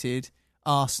United,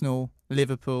 Arsenal,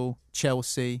 Liverpool,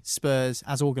 Chelsea, Spurs,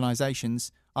 as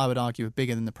organisations, I would argue, are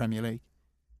bigger than the Premier League.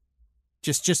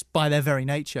 Just by their very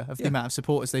nature of the amount of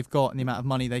supporters they've got and the amount of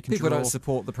money they can draw. People don't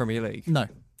support the Premier League. No.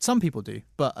 Some people do.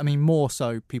 But, I mean, more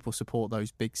so people support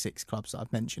those Big Six clubs that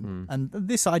I've mentioned. And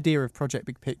this idea of Project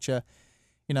Big Picture,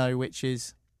 which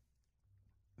is,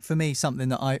 for me, something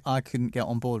that I couldn't get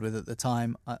on board with at the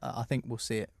time. I think we'll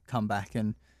see it come back.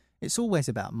 And it's always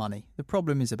about money. The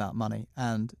problem is about money.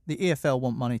 And the EFL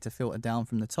want money to filter down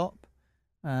from the top.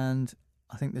 And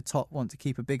I think the top want to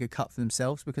keep a bigger cut for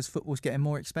themselves because football's getting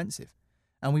more expensive.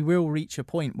 And we will reach a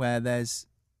point where there's,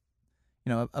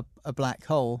 a black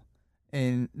hole,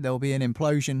 there'll be an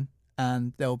implosion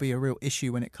and there'll be a real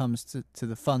issue when it comes to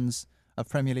the funds of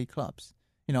Premier League clubs.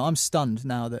 I'm stunned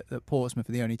now that Portsmouth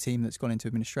are the only team that's gone into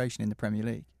administration in the Premier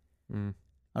League.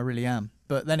 I really am.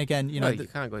 But then again, you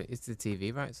can't go. It's the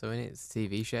TV, right? So it's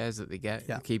TV shares that they get.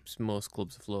 It keeps most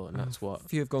clubs afloat, and that's what. A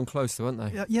few have gone close to,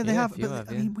 haven't they? Yeah, they have. But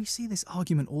I mean, we see this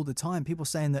argument all the time. People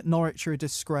saying that Norwich are a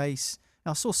disgrace.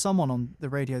 Now, I saw someone on the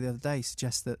radio the other day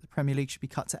suggest that the Premier League should be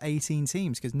cut to 18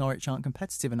 teams because Norwich aren't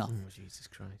competitive enough. Oh, Jesus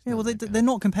Christ. Yeah, well, they're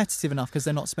not competitive enough because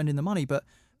they're not spending the money, but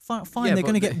fine, they're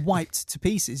going to get wiped to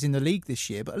pieces in the league this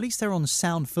year, but at least they're on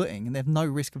sound footing and they have no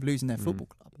risk of losing their football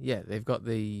club. Yeah, they've got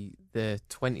the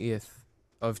 20th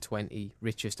of 20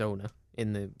 richest owner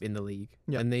in the league,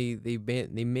 and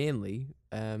they mainly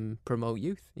promote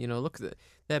youth. Look at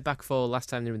their back four last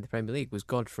time they were in the Premier League was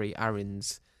Godfrey,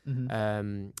 Aarons,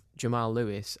 Jamal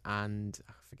Lewis, and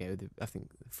I forget who I think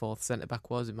the fourth centre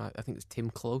back was. I think it was Tim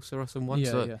Closer or someone.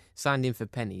 Signed in for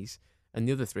pennies, and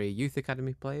the other three are youth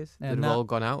academy players that have all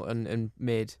gone out and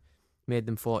made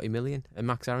them 40 million, and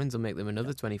Max Aarons will make them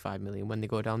another 25 million when they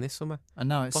go down this summer. And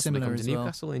now it's possibly similar come as to well.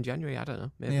 Newcastle in January. I don't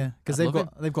know. Maybe. Yeah, because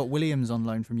they've got Williams on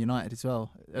loan from United as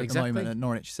well at the moment at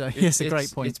Norwich. So it's a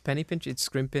great point. It's penny pinch, it's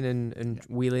scrimping and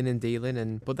wheeling and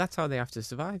dealing, but that's how they have to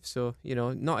survive. So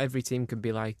not every team can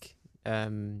be like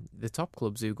the top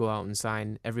clubs who go out and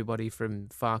sign everybody from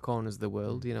far corners of the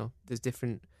world. There's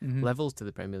different levels to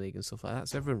the Premier League and stuff like that.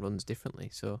 So everyone runs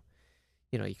differently. So.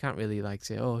 You can't really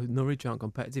say, oh, Norwich aren't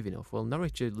competitive enough. Well,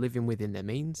 Norwich are living within their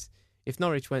means. If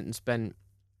Norwich went and spent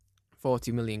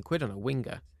 40 million quid on a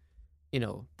winger,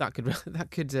 that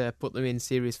could put them in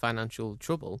serious financial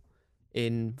trouble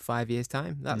in 5 years'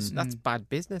 time. That's bad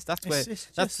business. That's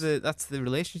that's the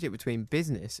relationship between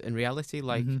business and reality. We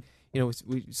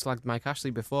slagged Mike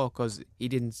Ashley before because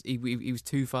he was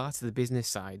too far to the business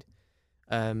side.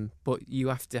 But you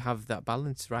have to have that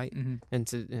balance, right? And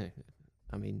to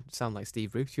I mean, sound like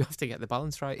Steve Bruce. You have to get the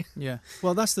balance right. Yeah.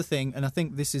 Well, that's the thing, and I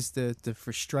think this is the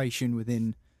frustration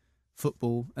within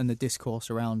football and the discourse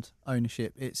around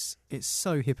ownership. It's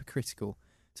so hypocritical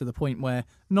to the point where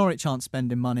Norwich aren't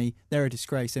spending money. They're a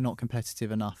disgrace. They're not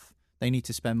competitive enough. They need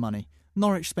to spend money.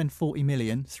 Norwich spend 40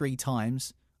 million 3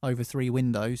 times over 3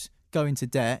 windows, go into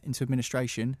debt, into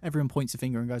administration. Everyone points a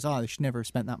finger and goes, they should never have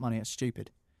spent that money. It's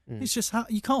stupid. It's just how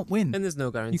you can't win. And there's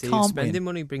no guarantee. Spending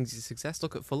money brings you success.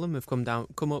 Look at Fulham, have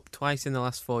come up twice in the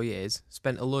last 4 years,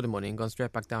 spent a load of money and gone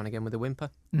straight back down again with a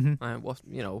whimper.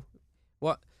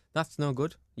 What? That's no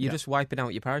good. You're just wiping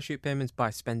out your parachute payments by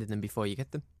spending them before you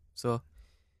get them. So,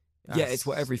 yeah, it's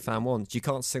what every fan wants. You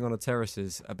can't sing on the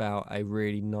terraces about a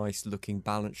really nice looking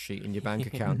balance sheet in your bank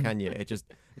account, can you? It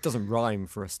doesn't rhyme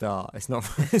for a start. It's not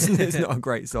a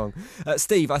great song.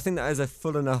 Steve, I think that is a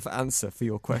full enough answer for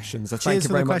your questions. So thank you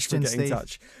very much for getting in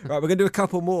touch. Right, we're going to do a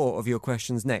couple more of your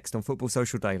questions next on Football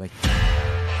Social Daily.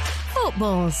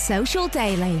 Football Social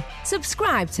Daily.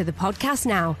 Subscribe to the podcast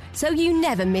now so you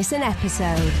never miss an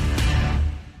episode.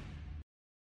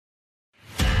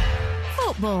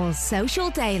 Football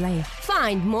Social Daily.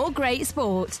 Find more great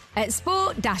sport at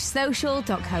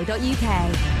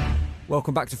sport-social.co.uk.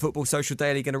 Welcome back to Football Social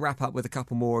Daily. Going to wrap up with a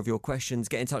couple more of your questions.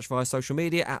 Get in touch via social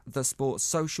media at The Sports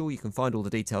Social. You can find all the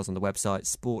details on the website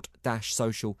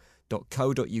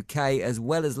sport-social.co.uk, as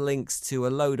well as links to a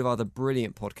load of other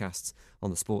brilliant podcasts on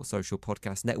the Sports Social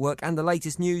Podcast Network and the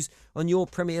latest news on your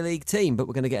Premier League team. But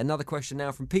we're going to get another question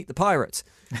now from Pete the Pirate.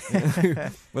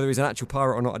 Whether he's an actual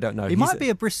pirate or not, I don't know. He might be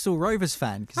a Bristol Rovers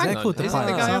fan because they're called the Pirates. Isn't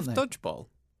the guy off aren't they? Dodgeball?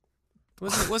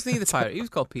 Wasn't he the pirate? He was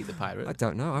called Pete the Pirate. I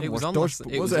don't know. I It was haven't on watched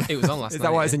last. Dodgeball, was it? It was on last Is night.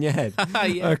 that why it's in your head?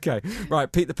 Yeah. Okay.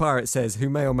 Right. Pete the Pirate says, who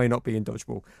may or may not be in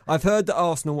Dodgeball. I've heard that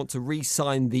Arsenal want to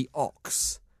re-sign the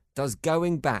Ox. Does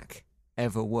going back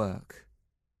ever work?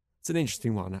 It's an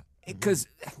interesting one because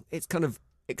it's kind of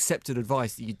accepted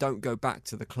advice that you don't go back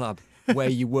to the club where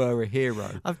you were a hero.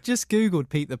 I've just Googled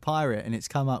Pete the Pirate and it's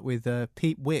come up with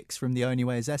Pete Wicks from The Only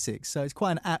Way is Essex. So it's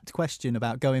quite an apt question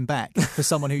about going back for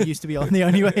someone who used to be on The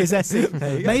Only Way is Essex.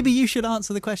 Maybe you should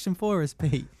answer the question for us,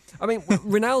 Pete. I mean,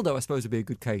 Ronaldo, I suppose, would be a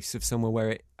good case of somewhere where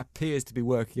it appears to be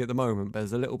working at the moment, but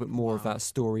there's a little bit more of that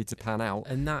story to pan out.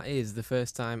 And that is the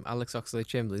first time Alex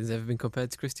Oxlade-Chamberlain has ever been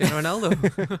compared to Cristiano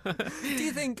Ronaldo. Do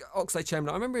you think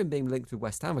Oxlade-Chamberlain, I remember him being linked with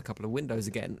West Ham a couple of windows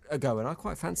ago, and I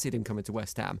quite fancied him coming to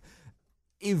West Ham,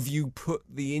 if you put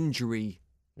the injury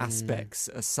aspects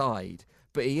aside.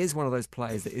 But he is one of those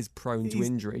players that is prone to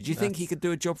injury. Do you think he could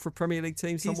do a job for a Premier League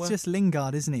team somewhere? He's just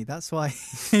Lingard, isn't he? That's why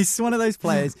he's one of those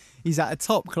players. He's at a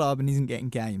top club and isn't getting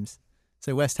games.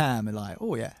 So West Ham are like,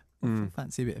 oh yeah,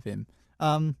 fancy a bit of him.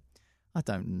 I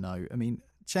don't know. I mean,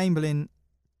 Chamberlain,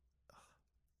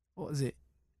 what was it?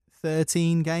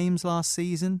 13 games last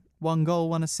season, 1 goal,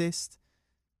 1 assist.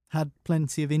 Had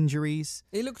plenty of injuries.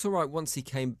 He looked all right once he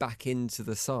came back into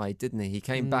the side, didn't he? He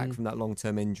came back from that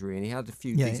long-term injury and he had a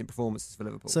few decent performances for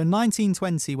Liverpool. So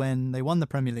 1920, when they won the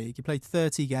Premier League, he played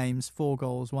 30 games, 4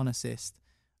 goals, 1 assist.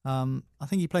 I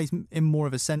think he plays in more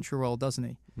of a central role, doesn't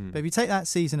he? But if you take that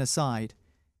season aside,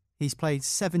 he's played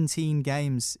 17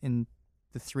 games in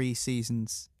the 3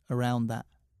 seasons around that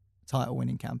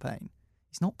title-winning campaign.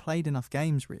 He's not played enough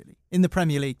games, really. In the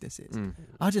Premier League, this is.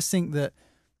 I just think that,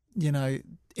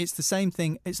 it's the same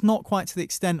thing. It's not quite to the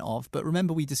extent of, but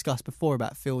remember we discussed before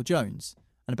about Phil Jones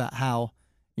and about how,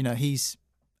 he's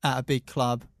at a big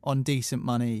club on decent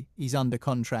money, he's under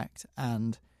contract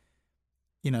and,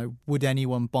 would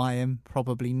anyone buy him?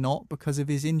 Probably not because of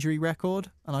his injury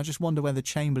record. And I just wonder whether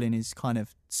Chamberlain is kind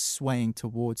of swaying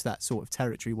towards that sort of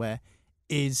territory where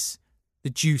is the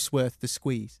juice worth the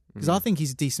squeeze? Because I think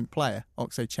he's a decent player,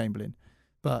 Oxlade-Chamberlain.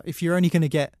 But if you're only going to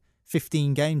get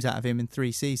 15 games out of him in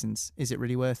 3 seasons, is it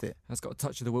really worth it? That's got a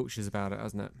touch of the Wiltshires about it,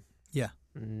 hasn't it? Yeah.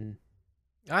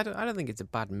 I don't think it's a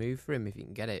bad move for him if he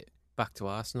can get it back to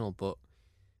Arsenal, but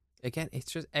again, it's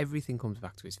just everything comes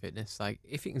back to his fitness. Like,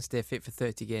 if he can stay fit for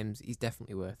 30 games, he's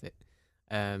definitely worth it.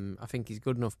 I think he's a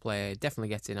good enough player, definitely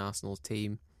gets in Arsenal's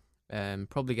team,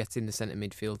 probably gets in the centre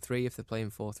midfield 3 if they're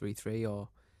playing 4-3-3, or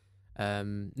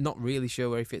not really sure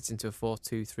where he fits into a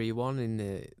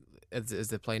 4-2-3-1 as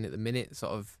they're playing at the minute,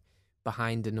 sort of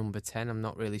behind a number 10. I'm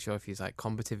not really sure if he's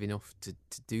combative enough to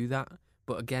do that.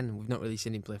 But again, we've not really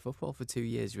seen him play football for 2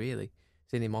 years, really.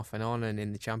 Seen him off and on and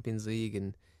in the Champions League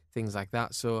and things like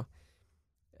that. So,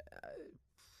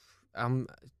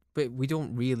 but we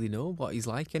don't really know what he's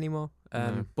like anymore.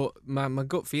 But my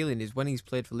gut feeling is when he's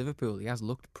played for Liverpool, he has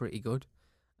looked pretty good.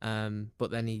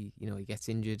 But then he gets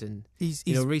injured and he's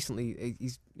recently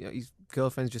his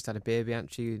girlfriend's just had a baby,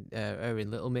 hasn't she? Her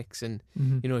in Little Mix, and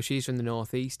she's from the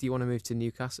northeast. Do you want to move to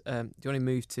Newcastle? Do you want to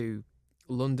move to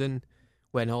London,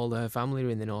 when all her family are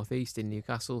in the northeast in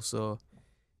Newcastle. So,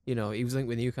 he was linked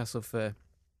with Newcastle for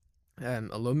a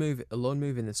loan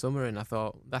move in the summer, and I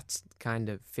thought that's kind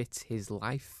of fits his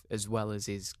life as well as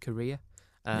his career.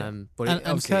 But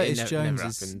Curtis Jones never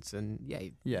happens, and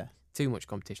too much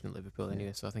competition at Liverpool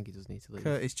anyway. So I think he does need to leave.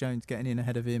 Curtis Jones getting in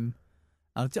ahead of him.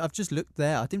 I've just looked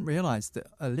there. I didn't realise that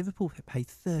Liverpool paid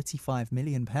 £35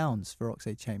 million for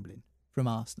Oxlade-Chamberlain from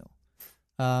Arsenal.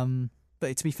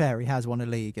 But to be fair, he has won a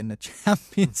league and the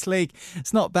Champions League.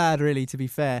 It's not bad, really, to be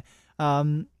fair.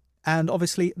 And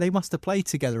obviously, they must have played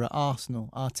together at Arsenal,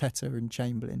 Arteta and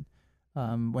Chamberlain,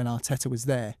 when Arteta was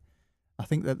there. I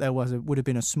think that there would have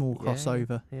been a small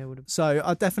crossover. Yeah, would have. So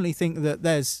I definitely think that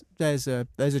there's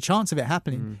a chance of it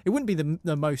happening. It wouldn't be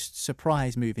the most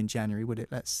surprise move in January, would it?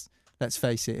 Let's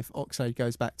face it. If Oxlade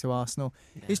goes back to Arsenal,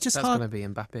 it's just that's hard. going to be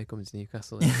Mbappe coming to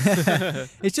Newcastle.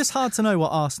 It's just hard to know what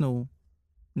Arsenal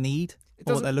need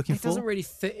or what they're looking for. It doesn't really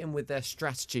fit in with their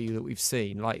strategy that we've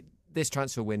seen. Like this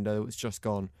transfer window that's just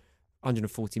gone,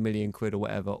 140 million quid or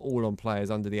whatever, all on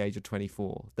players under the age of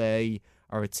 24. They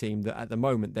are a team that at the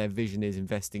moment their vision is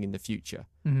investing in the future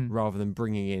rather than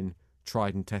bringing in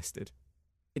tried and tested.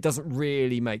 It doesn't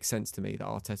really make sense to me that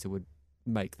Arteta would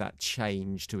make that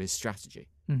change to his strategy.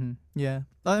 Yeah,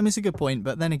 I mean, it's a good point.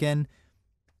 But then again,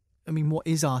 I mean, what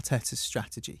is Arteta's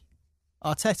strategy?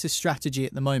 Arteta's strategy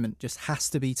at the moment just has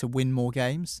to be to win more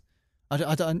games.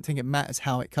 I don't think it matters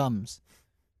how it comes.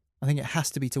 I think it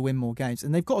has to be to win more games.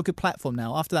 And they've got a good platform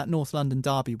now. After that North London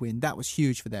derby win, that was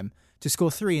huge for them. To score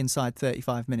 3 inside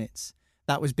 35 minutes,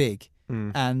 that was big.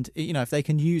 And, if they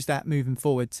can use that moving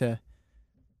forward to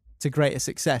greater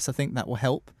success, I think that will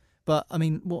help. But, I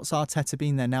mean, what's Arteta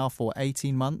been there now for?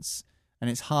 18 months? And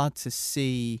it's hard to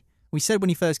see. We said when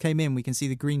he first came in, we can see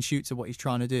the green shoots of what he's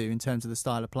trying to do in terms of the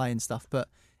style of play and stuff. But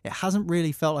it hasn't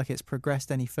really felt like it's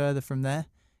progressed any further from there.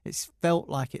 It's felt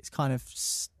like it's kind of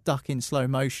stuck in slow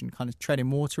motion, kind of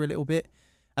treading water a little bit.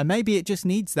 And maybe it just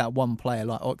needs that one player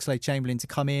like Oxlade-Chamberlain to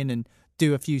come in and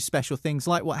do a few special things,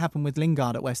 like what happened with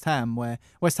Lingard at West Ham, where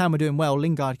West Ham were doing well.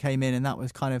 Lingard came in and that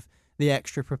was kind of the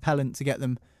extra propellant to get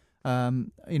them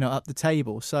up the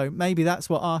table. So maybe that's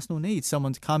what Arsenal needs,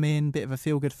 someone to come in, bit of a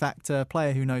feel-good factor,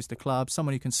 player who knows the club,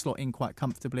 someone who can slot in quite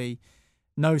comfortably,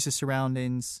 knows the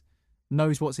surroundings,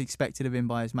 knows what's expected of him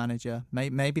by his manager.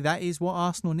 Maybe that is what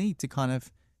Arsenal need to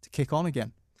kick on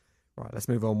again. Right, let's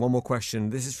move on. One more question.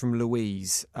 This is from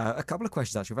Louise. A couple of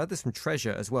questions, actually. I've had this from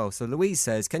Treasure as well. So Louise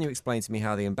says, can you explain to me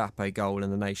how the Mbappe goal in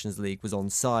the Nations League was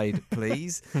onside,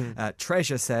 please?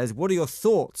 Treasure says, what are your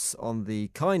thoughts on the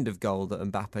kind of goal that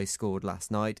Mbappe scored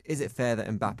last night? Is it fair that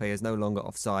Mbappe is no longer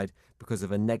offside because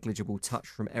of a negligible touch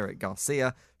from Eric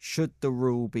Garcia? Should the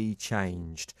rule be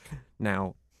changed?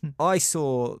 Now, I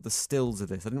saw the stills of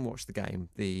this. I didn't watch the game,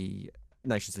 the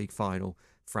Nations League final,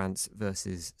 France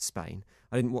versus Spain.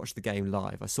 I didn't watch the game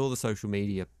live. I saw the social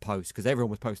media post because everyone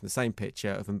was posting the same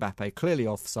picture of Mbappe clearly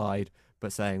offside,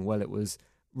 but saying, well, it was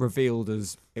revealed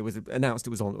as it was announced it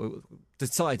was on,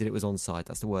 decided it was onside.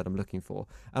 That's the word I'm looking for.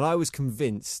 And I was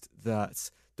convinced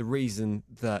that the reason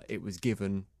that it was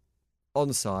given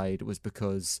onside was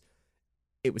because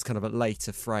it was kind of a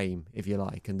later frame, if you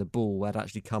like, and the ball had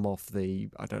actually come off I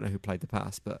don't know who played the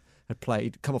pass, but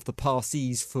had come off the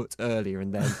passee's foot earlier,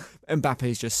 and then Mbappe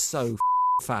is just so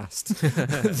fast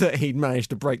that he'd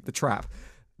managed to break the trap.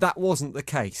 That wasn't the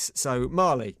case. So,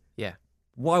 Marley,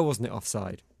 why wasn't it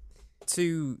offside?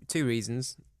 Two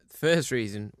reasons. The first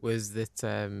reason was that,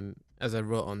 as I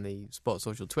wrote on the Sports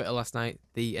Social Twitter last night,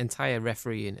 the entire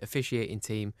referee and officiating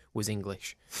team was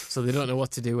English, so they don't know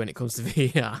what to do when it comes to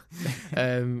VAR.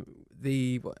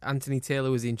 Anthony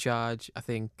Taylor was in charge. I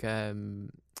think I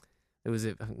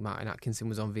think Martin Atkinson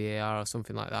was on VAR or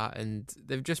something like that, and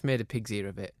they've just made a pig's ear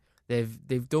of it.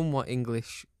 They've done what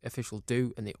English officials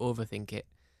do, and they overthink it,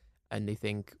 and they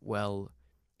think, well,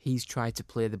 he's tried to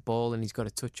play the ball and he's got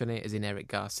a touch on it, as in Eric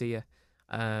Garcia.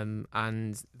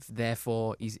 And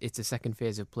therefore it's a second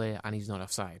phase of play and he's not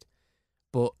offside.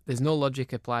 But there's no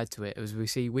logic applied to it. As we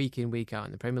see week in, week out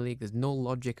in the Premier League, there's no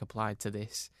logic applied to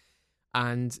this.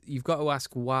 And you've got to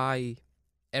ask why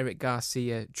Eric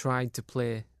Garcia tried to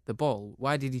play the ball.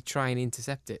 Why did he try and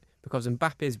intercept it? Because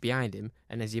Mbappe's behind him,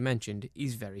 and as you mentioned,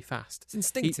 he's very fast. It's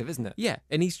instinctive, isn't it? Yeah,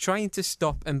 and he's trying to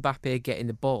stop Mbappe getting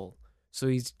the ball. So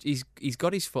he's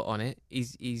got his foot on it.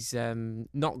 He's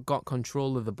not got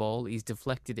control of the ball. He's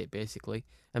deflected it basically.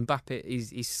 Mbappe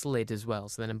he's slid as well.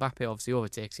 So then Mbappe obviously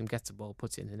overtakes him, gets the ball,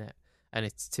 puts it in the net, and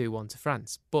it's 2-1 to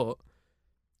France. But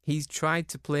he's tried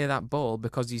to play that ball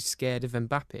because he's scared of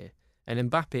Mbappe,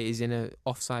 and Mbappe is in an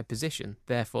offside position.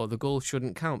 Therefore, the goal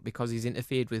shouldn't count because he's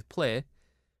interfered with play,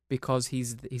 because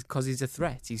he's a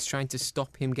threat. He's trying to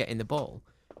stop him getting the ball.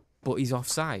 but he's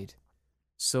offside.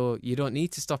 So you don't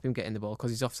need to stop him getting the ball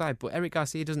because he's offside. But Eric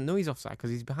Garcia doesn't know he's offside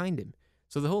because he's behind him.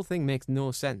 So the whole thing makes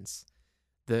no sense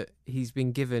that he's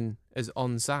been given as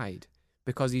onside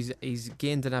because he's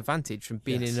gained an advantage from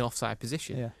being in an offside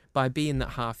position by being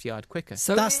that half yard quicker.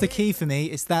 So that's the key for me.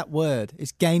 It's that word.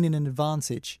 It's gaining an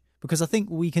advantage. Because I think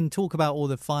we can talk about all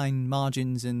the fine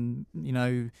margins and,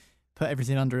 put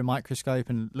everything under a microscope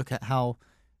and look at how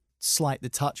slight the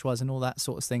touch was and all that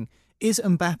sort of thing. Is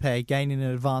Mbappe gaining an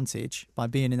advantage by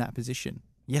being in that position?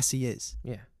 Yes, he is.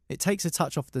 Yeah. It takes a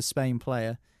touch off the Spain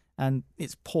player, and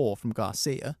it's poor from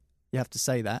Garcia. You have to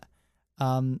say that.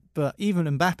 But even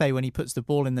Mbappe, when he puts the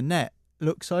ball in the net,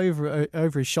 looks over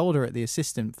his shoulder at the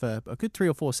assistant for a good 3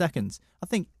 or 4 seconds. I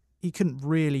think he couldn't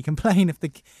really complain if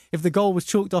the goal was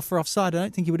chalked off for offside. I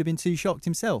don't think he would have been too shocked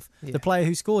himself, the player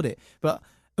who scored it. But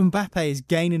Mbappe is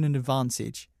gaining an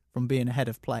advantage from being ahead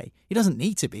of play. He doesn't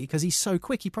need to be because he's so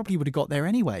quick. He probably would have got there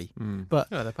anyway. But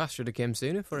the pass should have came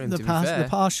sooner for him. The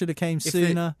pass should have came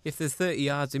sooner. If there's 30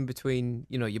 yards in between,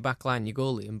 your back line, your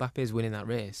goalie, Mbappe's winning that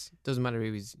race. Doesn't matter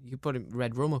who he's. You put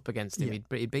Red Rum up against him, he'd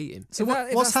beat him. So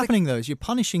what's happening though is you're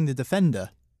punishing the defender.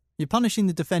 You're punishing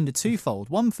the defender twofold.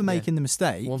 One for making the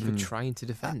mistake. One for trying to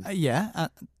defend.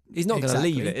 He's not going to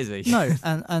leave it, is he? No,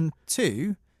 and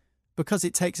two, because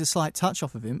it takes a slight touch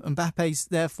off of him, Mbappe's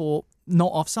therefore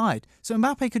not offside. So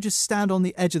Mbappe could just stand on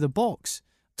the edge of the box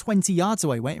 20 yards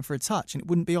away waiting for a touch and it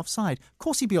wouldn't be offside. Of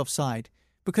course he'd be offside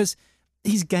because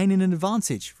he's gaining an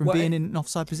advantage from being in an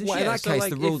offside position. Well, in that case,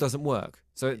 the rule doesn't work.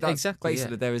 So that's exactly,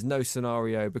 basically there is no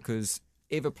scenario because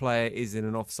if a player is in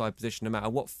an offside position, no matter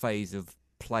what phase of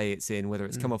play it's in, whether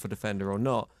it's come off a defender or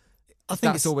not, I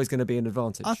think it's always going to be an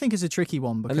advantage. I think it's a tricky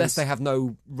one because unless they have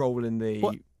no role in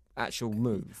the actual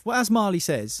move. Well, as Marley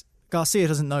says, Garcia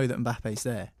doesn't know that Mbappe's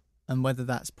there, and whether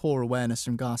that's poor awareness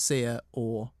from Garcia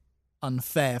or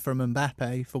unfair from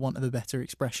Mbappe, for want of a better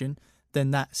expression,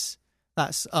 then that's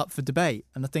up for debate.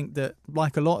 And I think that,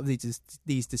 like a lot of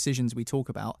these decisions we talk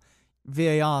about,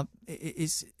 VAR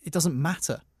it doesn't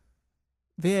matter.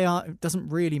 VAR doesn't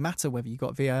really matter whether you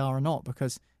got VAR or not,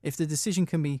 because if the decision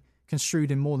can be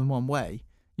construed in more than one way,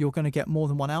 you're going to get more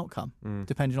than one outcome,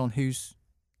 depending on who's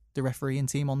the referee and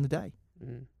team on the day.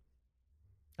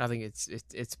 I think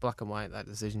it's black and white, that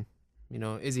decision.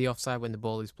 Is he offside when the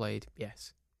ball is played?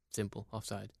 Yes. Simple,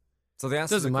 offside. So the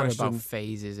answer doesn't to the matter question, about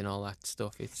phases and all that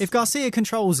stuff. If Garcia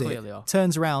controls it, off.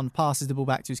 turns around, passes the ball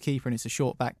back to his keeper, and it's a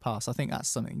short back pass, I think that's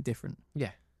something different.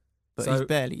 Yeah.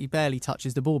 But he barely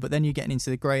touches the ball. But then you're getting into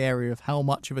the grey area of how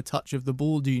much of a touch of the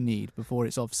ball do you need before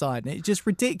it's offside. And it's just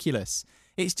ridiculous.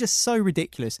 It's just so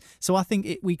ridiculous. So I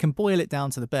think we can boil it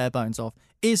down to the bare bones of,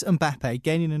 is Mbappe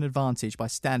gaining an advantage by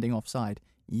standing offside?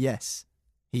 Yes,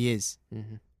 he is.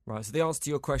 Mm-hmm. Right, so the answer to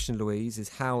your question, Louise, is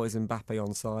how is Mbappe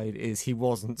onside? Is he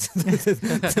wasn't.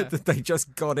 They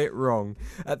just got it wrong.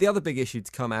 The other big issue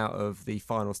to come out of the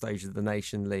final stage of the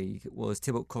Nation League was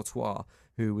Thibaut Courtois,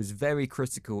 who was very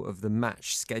critical of the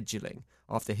match scheduling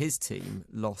after his team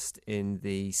lost in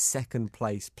the second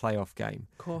place playoff game.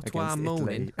 Courtois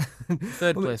moaning.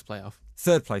 Third place playoff.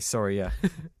 Third place, sorry, yeah.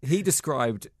 He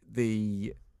described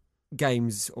the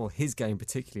games, or his game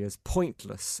particularly, as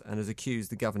pointless and has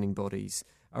accused the governing bodies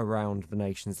around the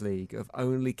Nations League of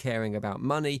only caring about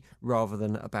money rather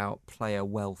than about player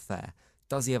welfare.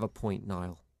 Does he have a point,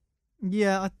 Niall?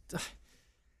 Yeah,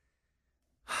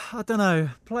 I don't know.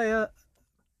 Player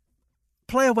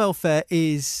welfare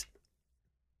is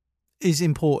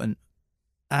important,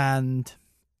 and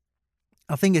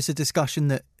I think it's a discussion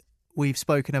that we've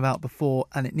spoken about before,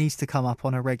 and it needs to come up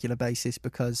on a regular basis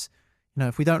because,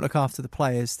 if we don't look after the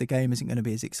players, the game isn't going to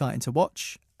be as exciting to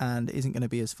watch and isn't going to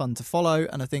be as fun to follow,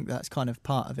 and I think that's kind of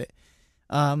part of it.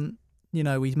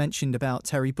 We mentioned about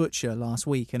Terry Butcher last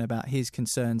week and about his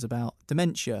concerns about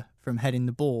dementia from heading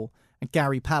the ball, and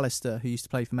Gary Pallister, who used to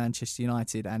play for Manchester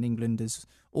United and England, has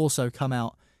also come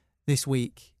out this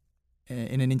week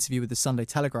in an interview with the Sunday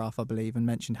Telegraph, I believe, and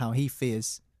mentioned how he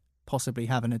fears possibly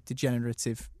having a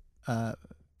degenerative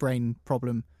brain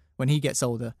problem when he gets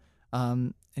older.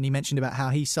 And he mentioned about how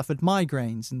he suffered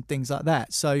migraines and things like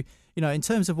that. So, in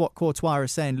terms of what Courtois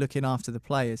is saying, looking after the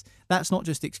players, that's not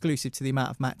just exclusive to the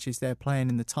amount of matches they're playing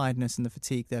and the tiredness and the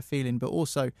fatigue they're feeling, but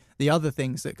also the other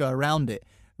things that go around it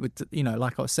with,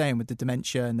 like I was saying, with the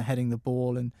dementia and the heading the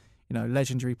ball and,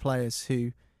 legendary players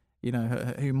who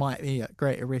might be at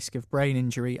greater risk of brain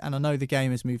injury. And I know the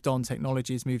game has moved on,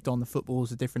 technology has moved on, the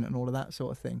footballs are different and all of that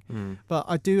sort of thing. But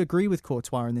I do agree with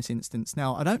Courtois in this instance.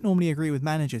 Now, I don't normally agree with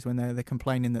managers when they're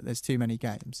complaining that there's too many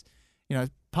games.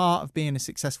 Part of being a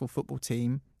successful football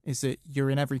team is that you're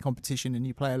in every competition and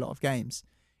you play a lot of games.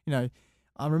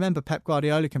 I remember Pep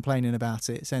Guardiola complaining about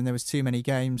it, saying there was too many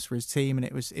games for his team and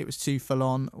it was too full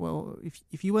on. Well,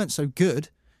 if you weren't so good,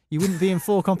 you wouldn't be in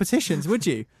 4 competitions, would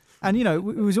you? And, you know,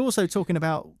 we was also talking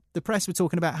about, the press were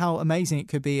talking about how amazing it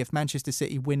could be if Manchester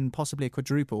City win possibly a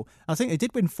quadruple. I think they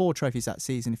did win 4 trophies that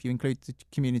season if you include the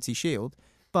Community Shield.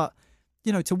 But,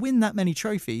 you know, to win that many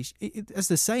trophies, as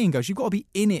the saying goes, you've got to be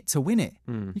in it to win it.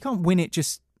 You can't win it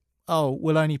just,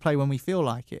 we'll only play when we feel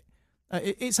like it.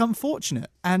 It's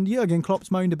unfortunate. And Jurgen Klopp's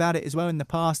moaned about it as well in the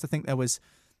past. I think there was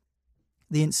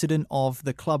the incident of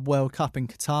the Club World Cup in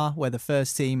Qatar, where the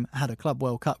first team had a Club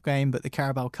World Cup game, but the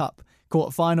Carabao Cup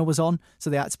quarter-final was on, so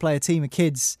they had to play a team of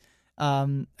kids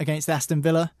against Aston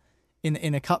Villa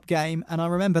in a cup game. And I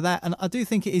remember that, and I do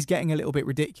think it is getting a little bit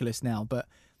ridiculous now, but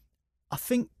I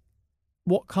think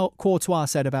what Courtois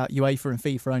said about UEFA and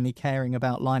FIFA only caring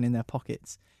about lining their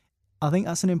pockets, I think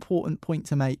that's an important point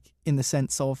to make, in the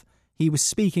sense of he was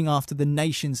speaking after the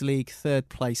Nations League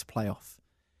third-place playoff.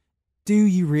 Do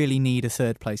you really need a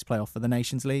third-place playoff for the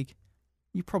Nations League?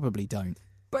 You probably don't.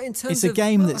 But in terms it's a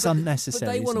game that's unnecessary.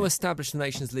 But they want to establish the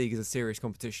Nations League as a serious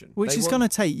competition, which is going to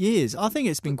take years. I think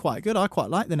it's been quite good. I quite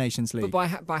like the Nations League.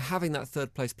 But by having that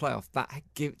third place playoff,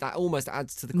 that almost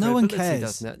adds to the credibility, no one cares,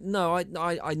 doesn't it? No,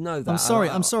 I know that. I'm sorry.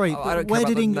 I don't care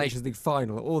about the Nations League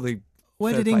final or the.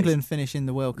 Where did England finish in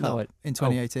the World Cup in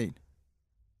 2018?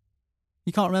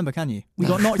 You can't remember, can you? We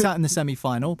got knocked out in the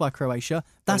semi-final by Croatia.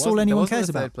 That's all anyone cares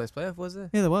about. Third place playoff, was there?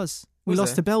 Yeah, there was. We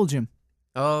lost to Belgium.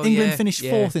 Oh, England finished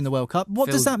 4th in the World Cup. What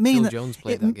does that mean?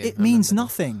 It means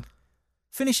nothing.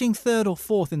 Finishing 3rd or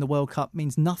 4th in the World Cup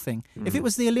means nothing. If it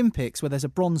was the Olympics where there's a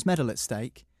bronze medal at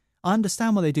stake, I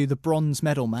understand why they do the bronze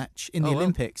medal match in the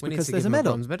Olympics, because there's a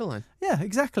medal. Bronze medal then. Yeah,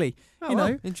 exactly.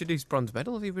 Introduce bronze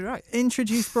medal, he'll be right.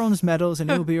 Introduce bronze medals and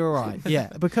he'll be all right. Yeah,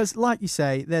 because like you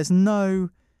say, there's no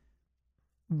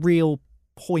real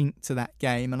point to that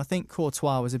game, and I think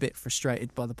Courtois was a bit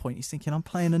frustrated by the point. He's thinking, I'm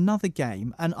playing another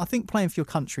game, and I think playing for your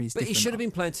country is different. But he should have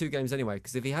been playing 2 games anyway,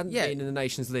 because if he hadn't been in the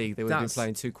Nations League, they would have been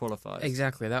playing 2 qualifiers.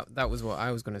 Exactly, that was what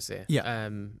I was going to say. Yeah.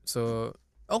 So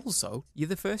also, you're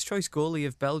the first choice goalie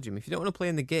of Belgium. If you don't want to play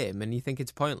in the game and you think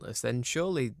it's pointless, then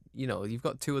surely, you've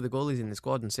got 2 other goalies in the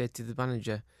squad, and say to the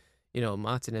manager,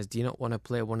 Martinez, do you not want to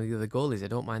play one of the other goalies? I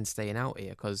don't mind staying out here,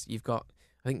 because you've got,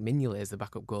 I think Mignolet is the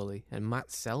backup goalie, and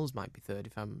Matt Sells might be third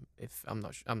if I'm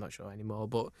not sure anymore.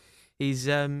 But he's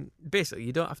basically,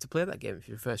 you don't have to play that game if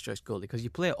you're a first choice goalie, because you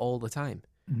play it all the time.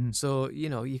 Mm-hmm. So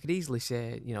you could easily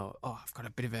say, I've got a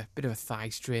bit of a thigh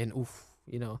strain. Oof,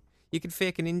 you could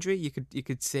fake an injury. You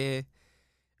could say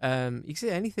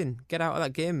anything. Get out of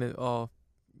that game, or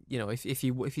if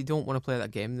you don't want to play that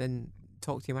game, then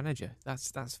talk to your manager.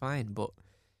 That's fine. But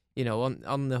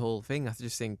on the whole thing, I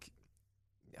just think,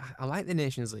 I like the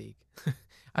Nations League.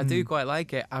 I do quite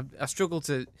like it. I struggle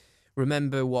to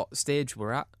remember what stage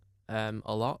we're at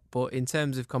a lot, but in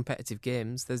terms of competitive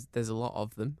games, there's a lot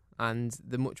of them, and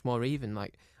they're much more even.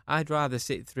 Like, I'd rather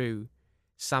sit through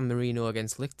San Marino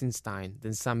against Liechtenstein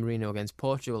than San Marino against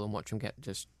Portugal and watch them get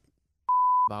just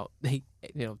about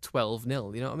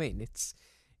 12-0. You know what I mean?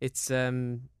 It's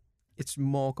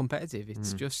more competitive.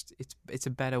 It's just it's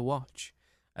a better watch.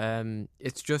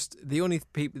 It's just the only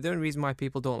reason why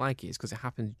people don't like it is because it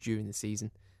happens during the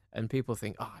season, and people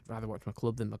think, I'd rather watch my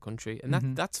club than my country,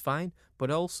 and that's fine.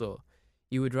 But also,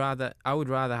 I would rather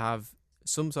have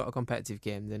some sort of competitive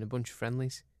game than a bunch of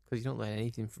friendlies, because you don't learn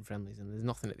anything from friendlies, and there's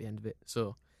nothing at the end of it.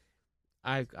 So,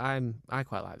 I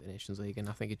quite like the Nations League, and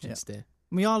I think it should stay.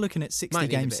 We are looking at 60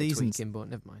 game seasons, tweaking, but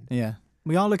never mind. Yeah,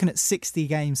 we are looking at 60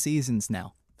 game seasons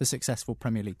now for successful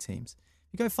Premier League teams.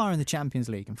 You go far in the Champions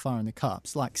League and far in the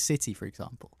Cups, like City, for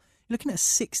example. You're looking at a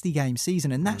 60-game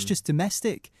season, and that's just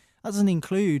domestic. That doesn't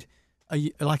include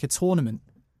a tournament.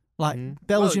 Like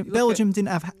Belgium didn't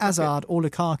have Hazard or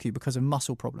Lukaku because of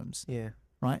muscle problems. Yeah.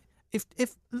 Right?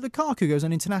 If Lukaku goes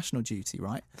on international duty,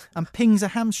 right, and pings a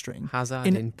hamstring... Hazard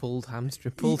in pulled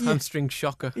hamstring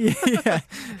shocker. Yeah.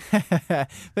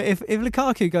 But if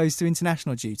Lukaku goes to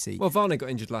international duty... Well, Varane got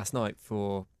injured last night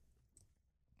for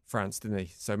France, didn't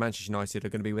he? So Manchester United are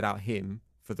going to be without him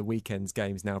for the weekend's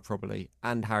games now, probably,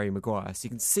 and Harry Maguire. So you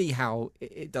can see how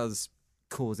it does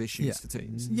cause issues for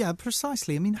teams. Yeah,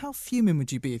 precisely. I mean, how fuming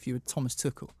would you be if you were Thomas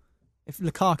Tuchel? If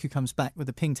Lukaku comes back with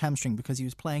a pinged hamstring because he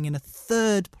was playing in a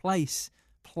 3rd place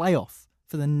playoff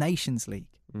for the Nations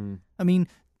League. I mean,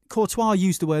 Courtois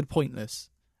used the word pointless,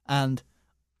 and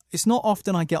it's not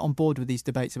often I get on board with these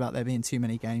debates about there being too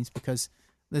many games, because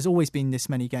there's always been this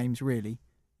many games, really.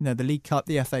 The League Cup,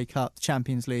 the FA Cup, the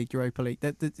Champions League, Europa League.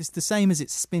 It's the same as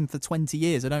it's been for 20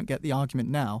 years. I don't get the argument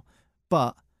now,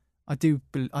 but I do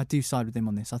side with him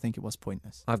on this. I think it was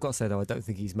pointless. I've got to say, though, I don't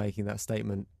think he's making that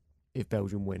statement if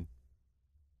Belgium win.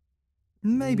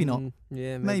 Maybe not.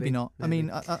 Yeah, maybe not. Maybe. I mean,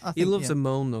 I think he loves yeah. a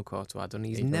moan though, Courtois, doesn't he?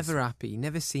 He's He does. never happy. He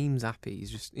never seems happy. He's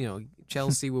just,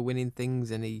 Chelsea were winning things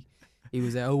and he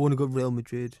was there, I want to go to Real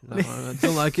Madrid. Like, I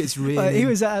don't like it's really. He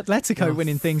was at Atletico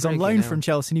winning things on loan from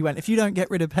Chelsea, and he went, if you don't get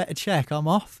rid of Petr Cech, I'm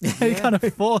off. He kind of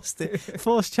forced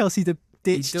Chelsea to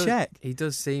ditch Cech. He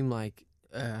does seem like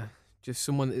just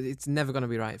someone, it's never going to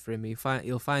be right for him.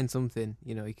 He'll find something,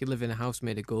 he could live in a house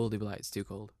made of gold, he'd be like, it's too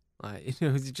cold. Like,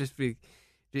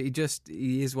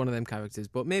 he is one of them characters,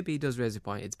 but maybe he does raise a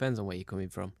point. It depends on where you're coming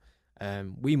from.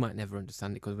 We might never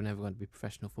understand it because we're never going to be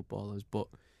professional footballers, but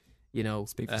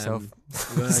speak for yourself.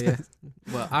 Well, yeah.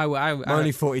 Well, I'm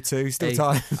only 42, still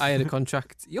time. I had a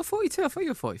contract. You're 42. I thought you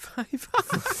were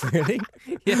 45. Really?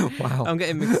 Yeah. Wow. I'm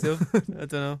getting mixed up. I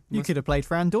don't know. You could have played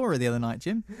for Andorra the other night,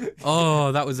 Jim.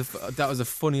 Oh, that was the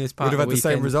funniest part. Would have of had the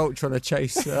weekend. same result trying to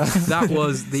chase. That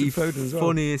was the Foden as well.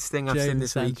 funniest thing I've seen Jadon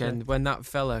this Sancho. weekend. When that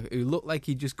fella who looked like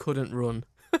he just couldn't run,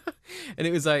 and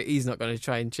it was like he's not going to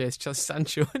try and chase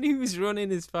Sancho, and he was running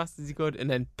as fast as he could, and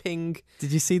then ping.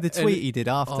 Did you see the tweet he did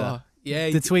after? Oh,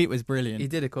 yeah, the tweet was brilliant. He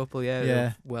did a couple,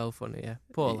 yeah. Well funny, yeah.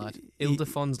 Poor lad.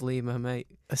 Ildefons Lima, mate.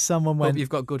 Someone Hope went. you've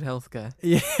got good healthcare.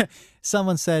 Yeah,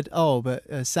 someone said, but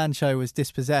Sancho was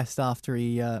dispossessed after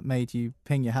he made you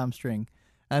ping your hamstring.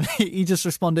 And he just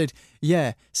responded,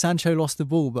 yeah, Sancho lost the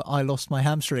ball, but I lost my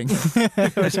hamstring,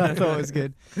 which I thought was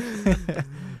good.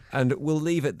 And we'll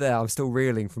leave it there. I'm still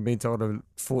reeling from being told I'm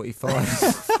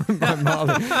 45 by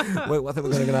Marley. I think we're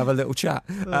going to have a little chat.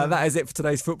 That is it for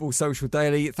today's Football Social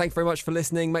Daily. Thank you very much for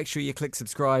listening. Make sure you click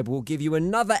subscribe. We'll give you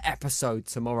another episode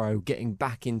tomorrow, getting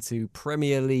back into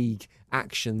Premier League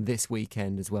action this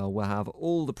weekend as well. We'll have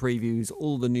all the previews,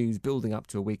 all the news building up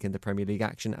to a weekend of Premier League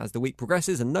action as the week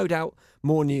progresses, and no doubt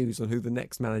more news on who the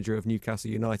next manager of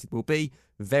Newcastle United will be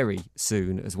very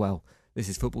soon as well. This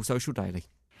is Football Social Daily.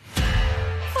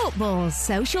 Football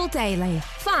Social Daily.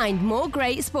 Find more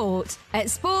great sport at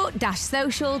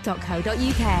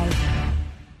sport-social.co.uk.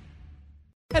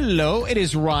 Hello, it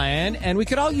is Ryan, and we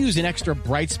could all use an extra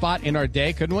bright spot in our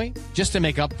day, couldn't we? Just to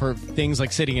make up for things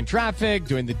like sitting in traffic,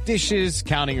 doing the dishes,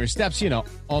 counting your steps,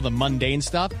 all the mundane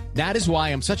stuff. That is why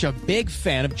I'm such a big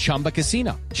fan of Chumba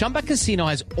Casino. Chumba Casino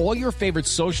has all your favorite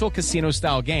social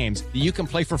casino-style games that you can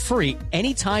play for free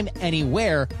anytime,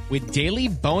 anywhere with daily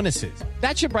bonuses.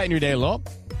 That should brighten your day a little.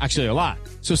 Actually, a lot.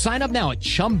 So sign up now at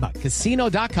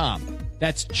ChumbaCasino.com.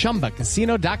 That's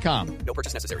ChumbaCasino.com. No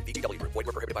purchase necessary. VGW Group. Void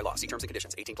where prohibited by law. See terms and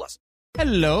conditions. 18+.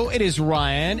 Hello, it is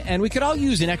Ryan, and we could all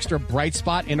use an extra bright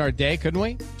spot in our day, couldn't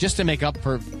we? Just to make up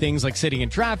for things like sitting in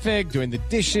traffic, doing the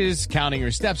dishes, counting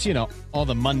your steps, all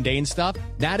the mundane stuff.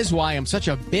 That is why I'm such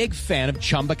a big fan of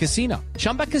Chumba Casino.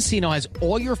 Chumba Casino has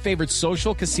all your favorite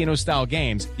social casino-style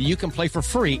games that you can play for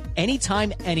free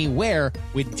anytime, anywhere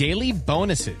with daily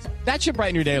bonuses. That should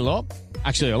brighten your day a little.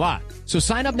 Actually, a lot. So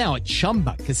sign up now at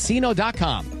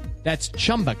ChumbaCasino.com. That's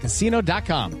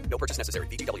ChumbaCasino.com. No purchase necessary.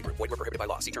 VGW Group. Void where prohibited by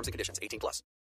law. See terms and conditions. 18+.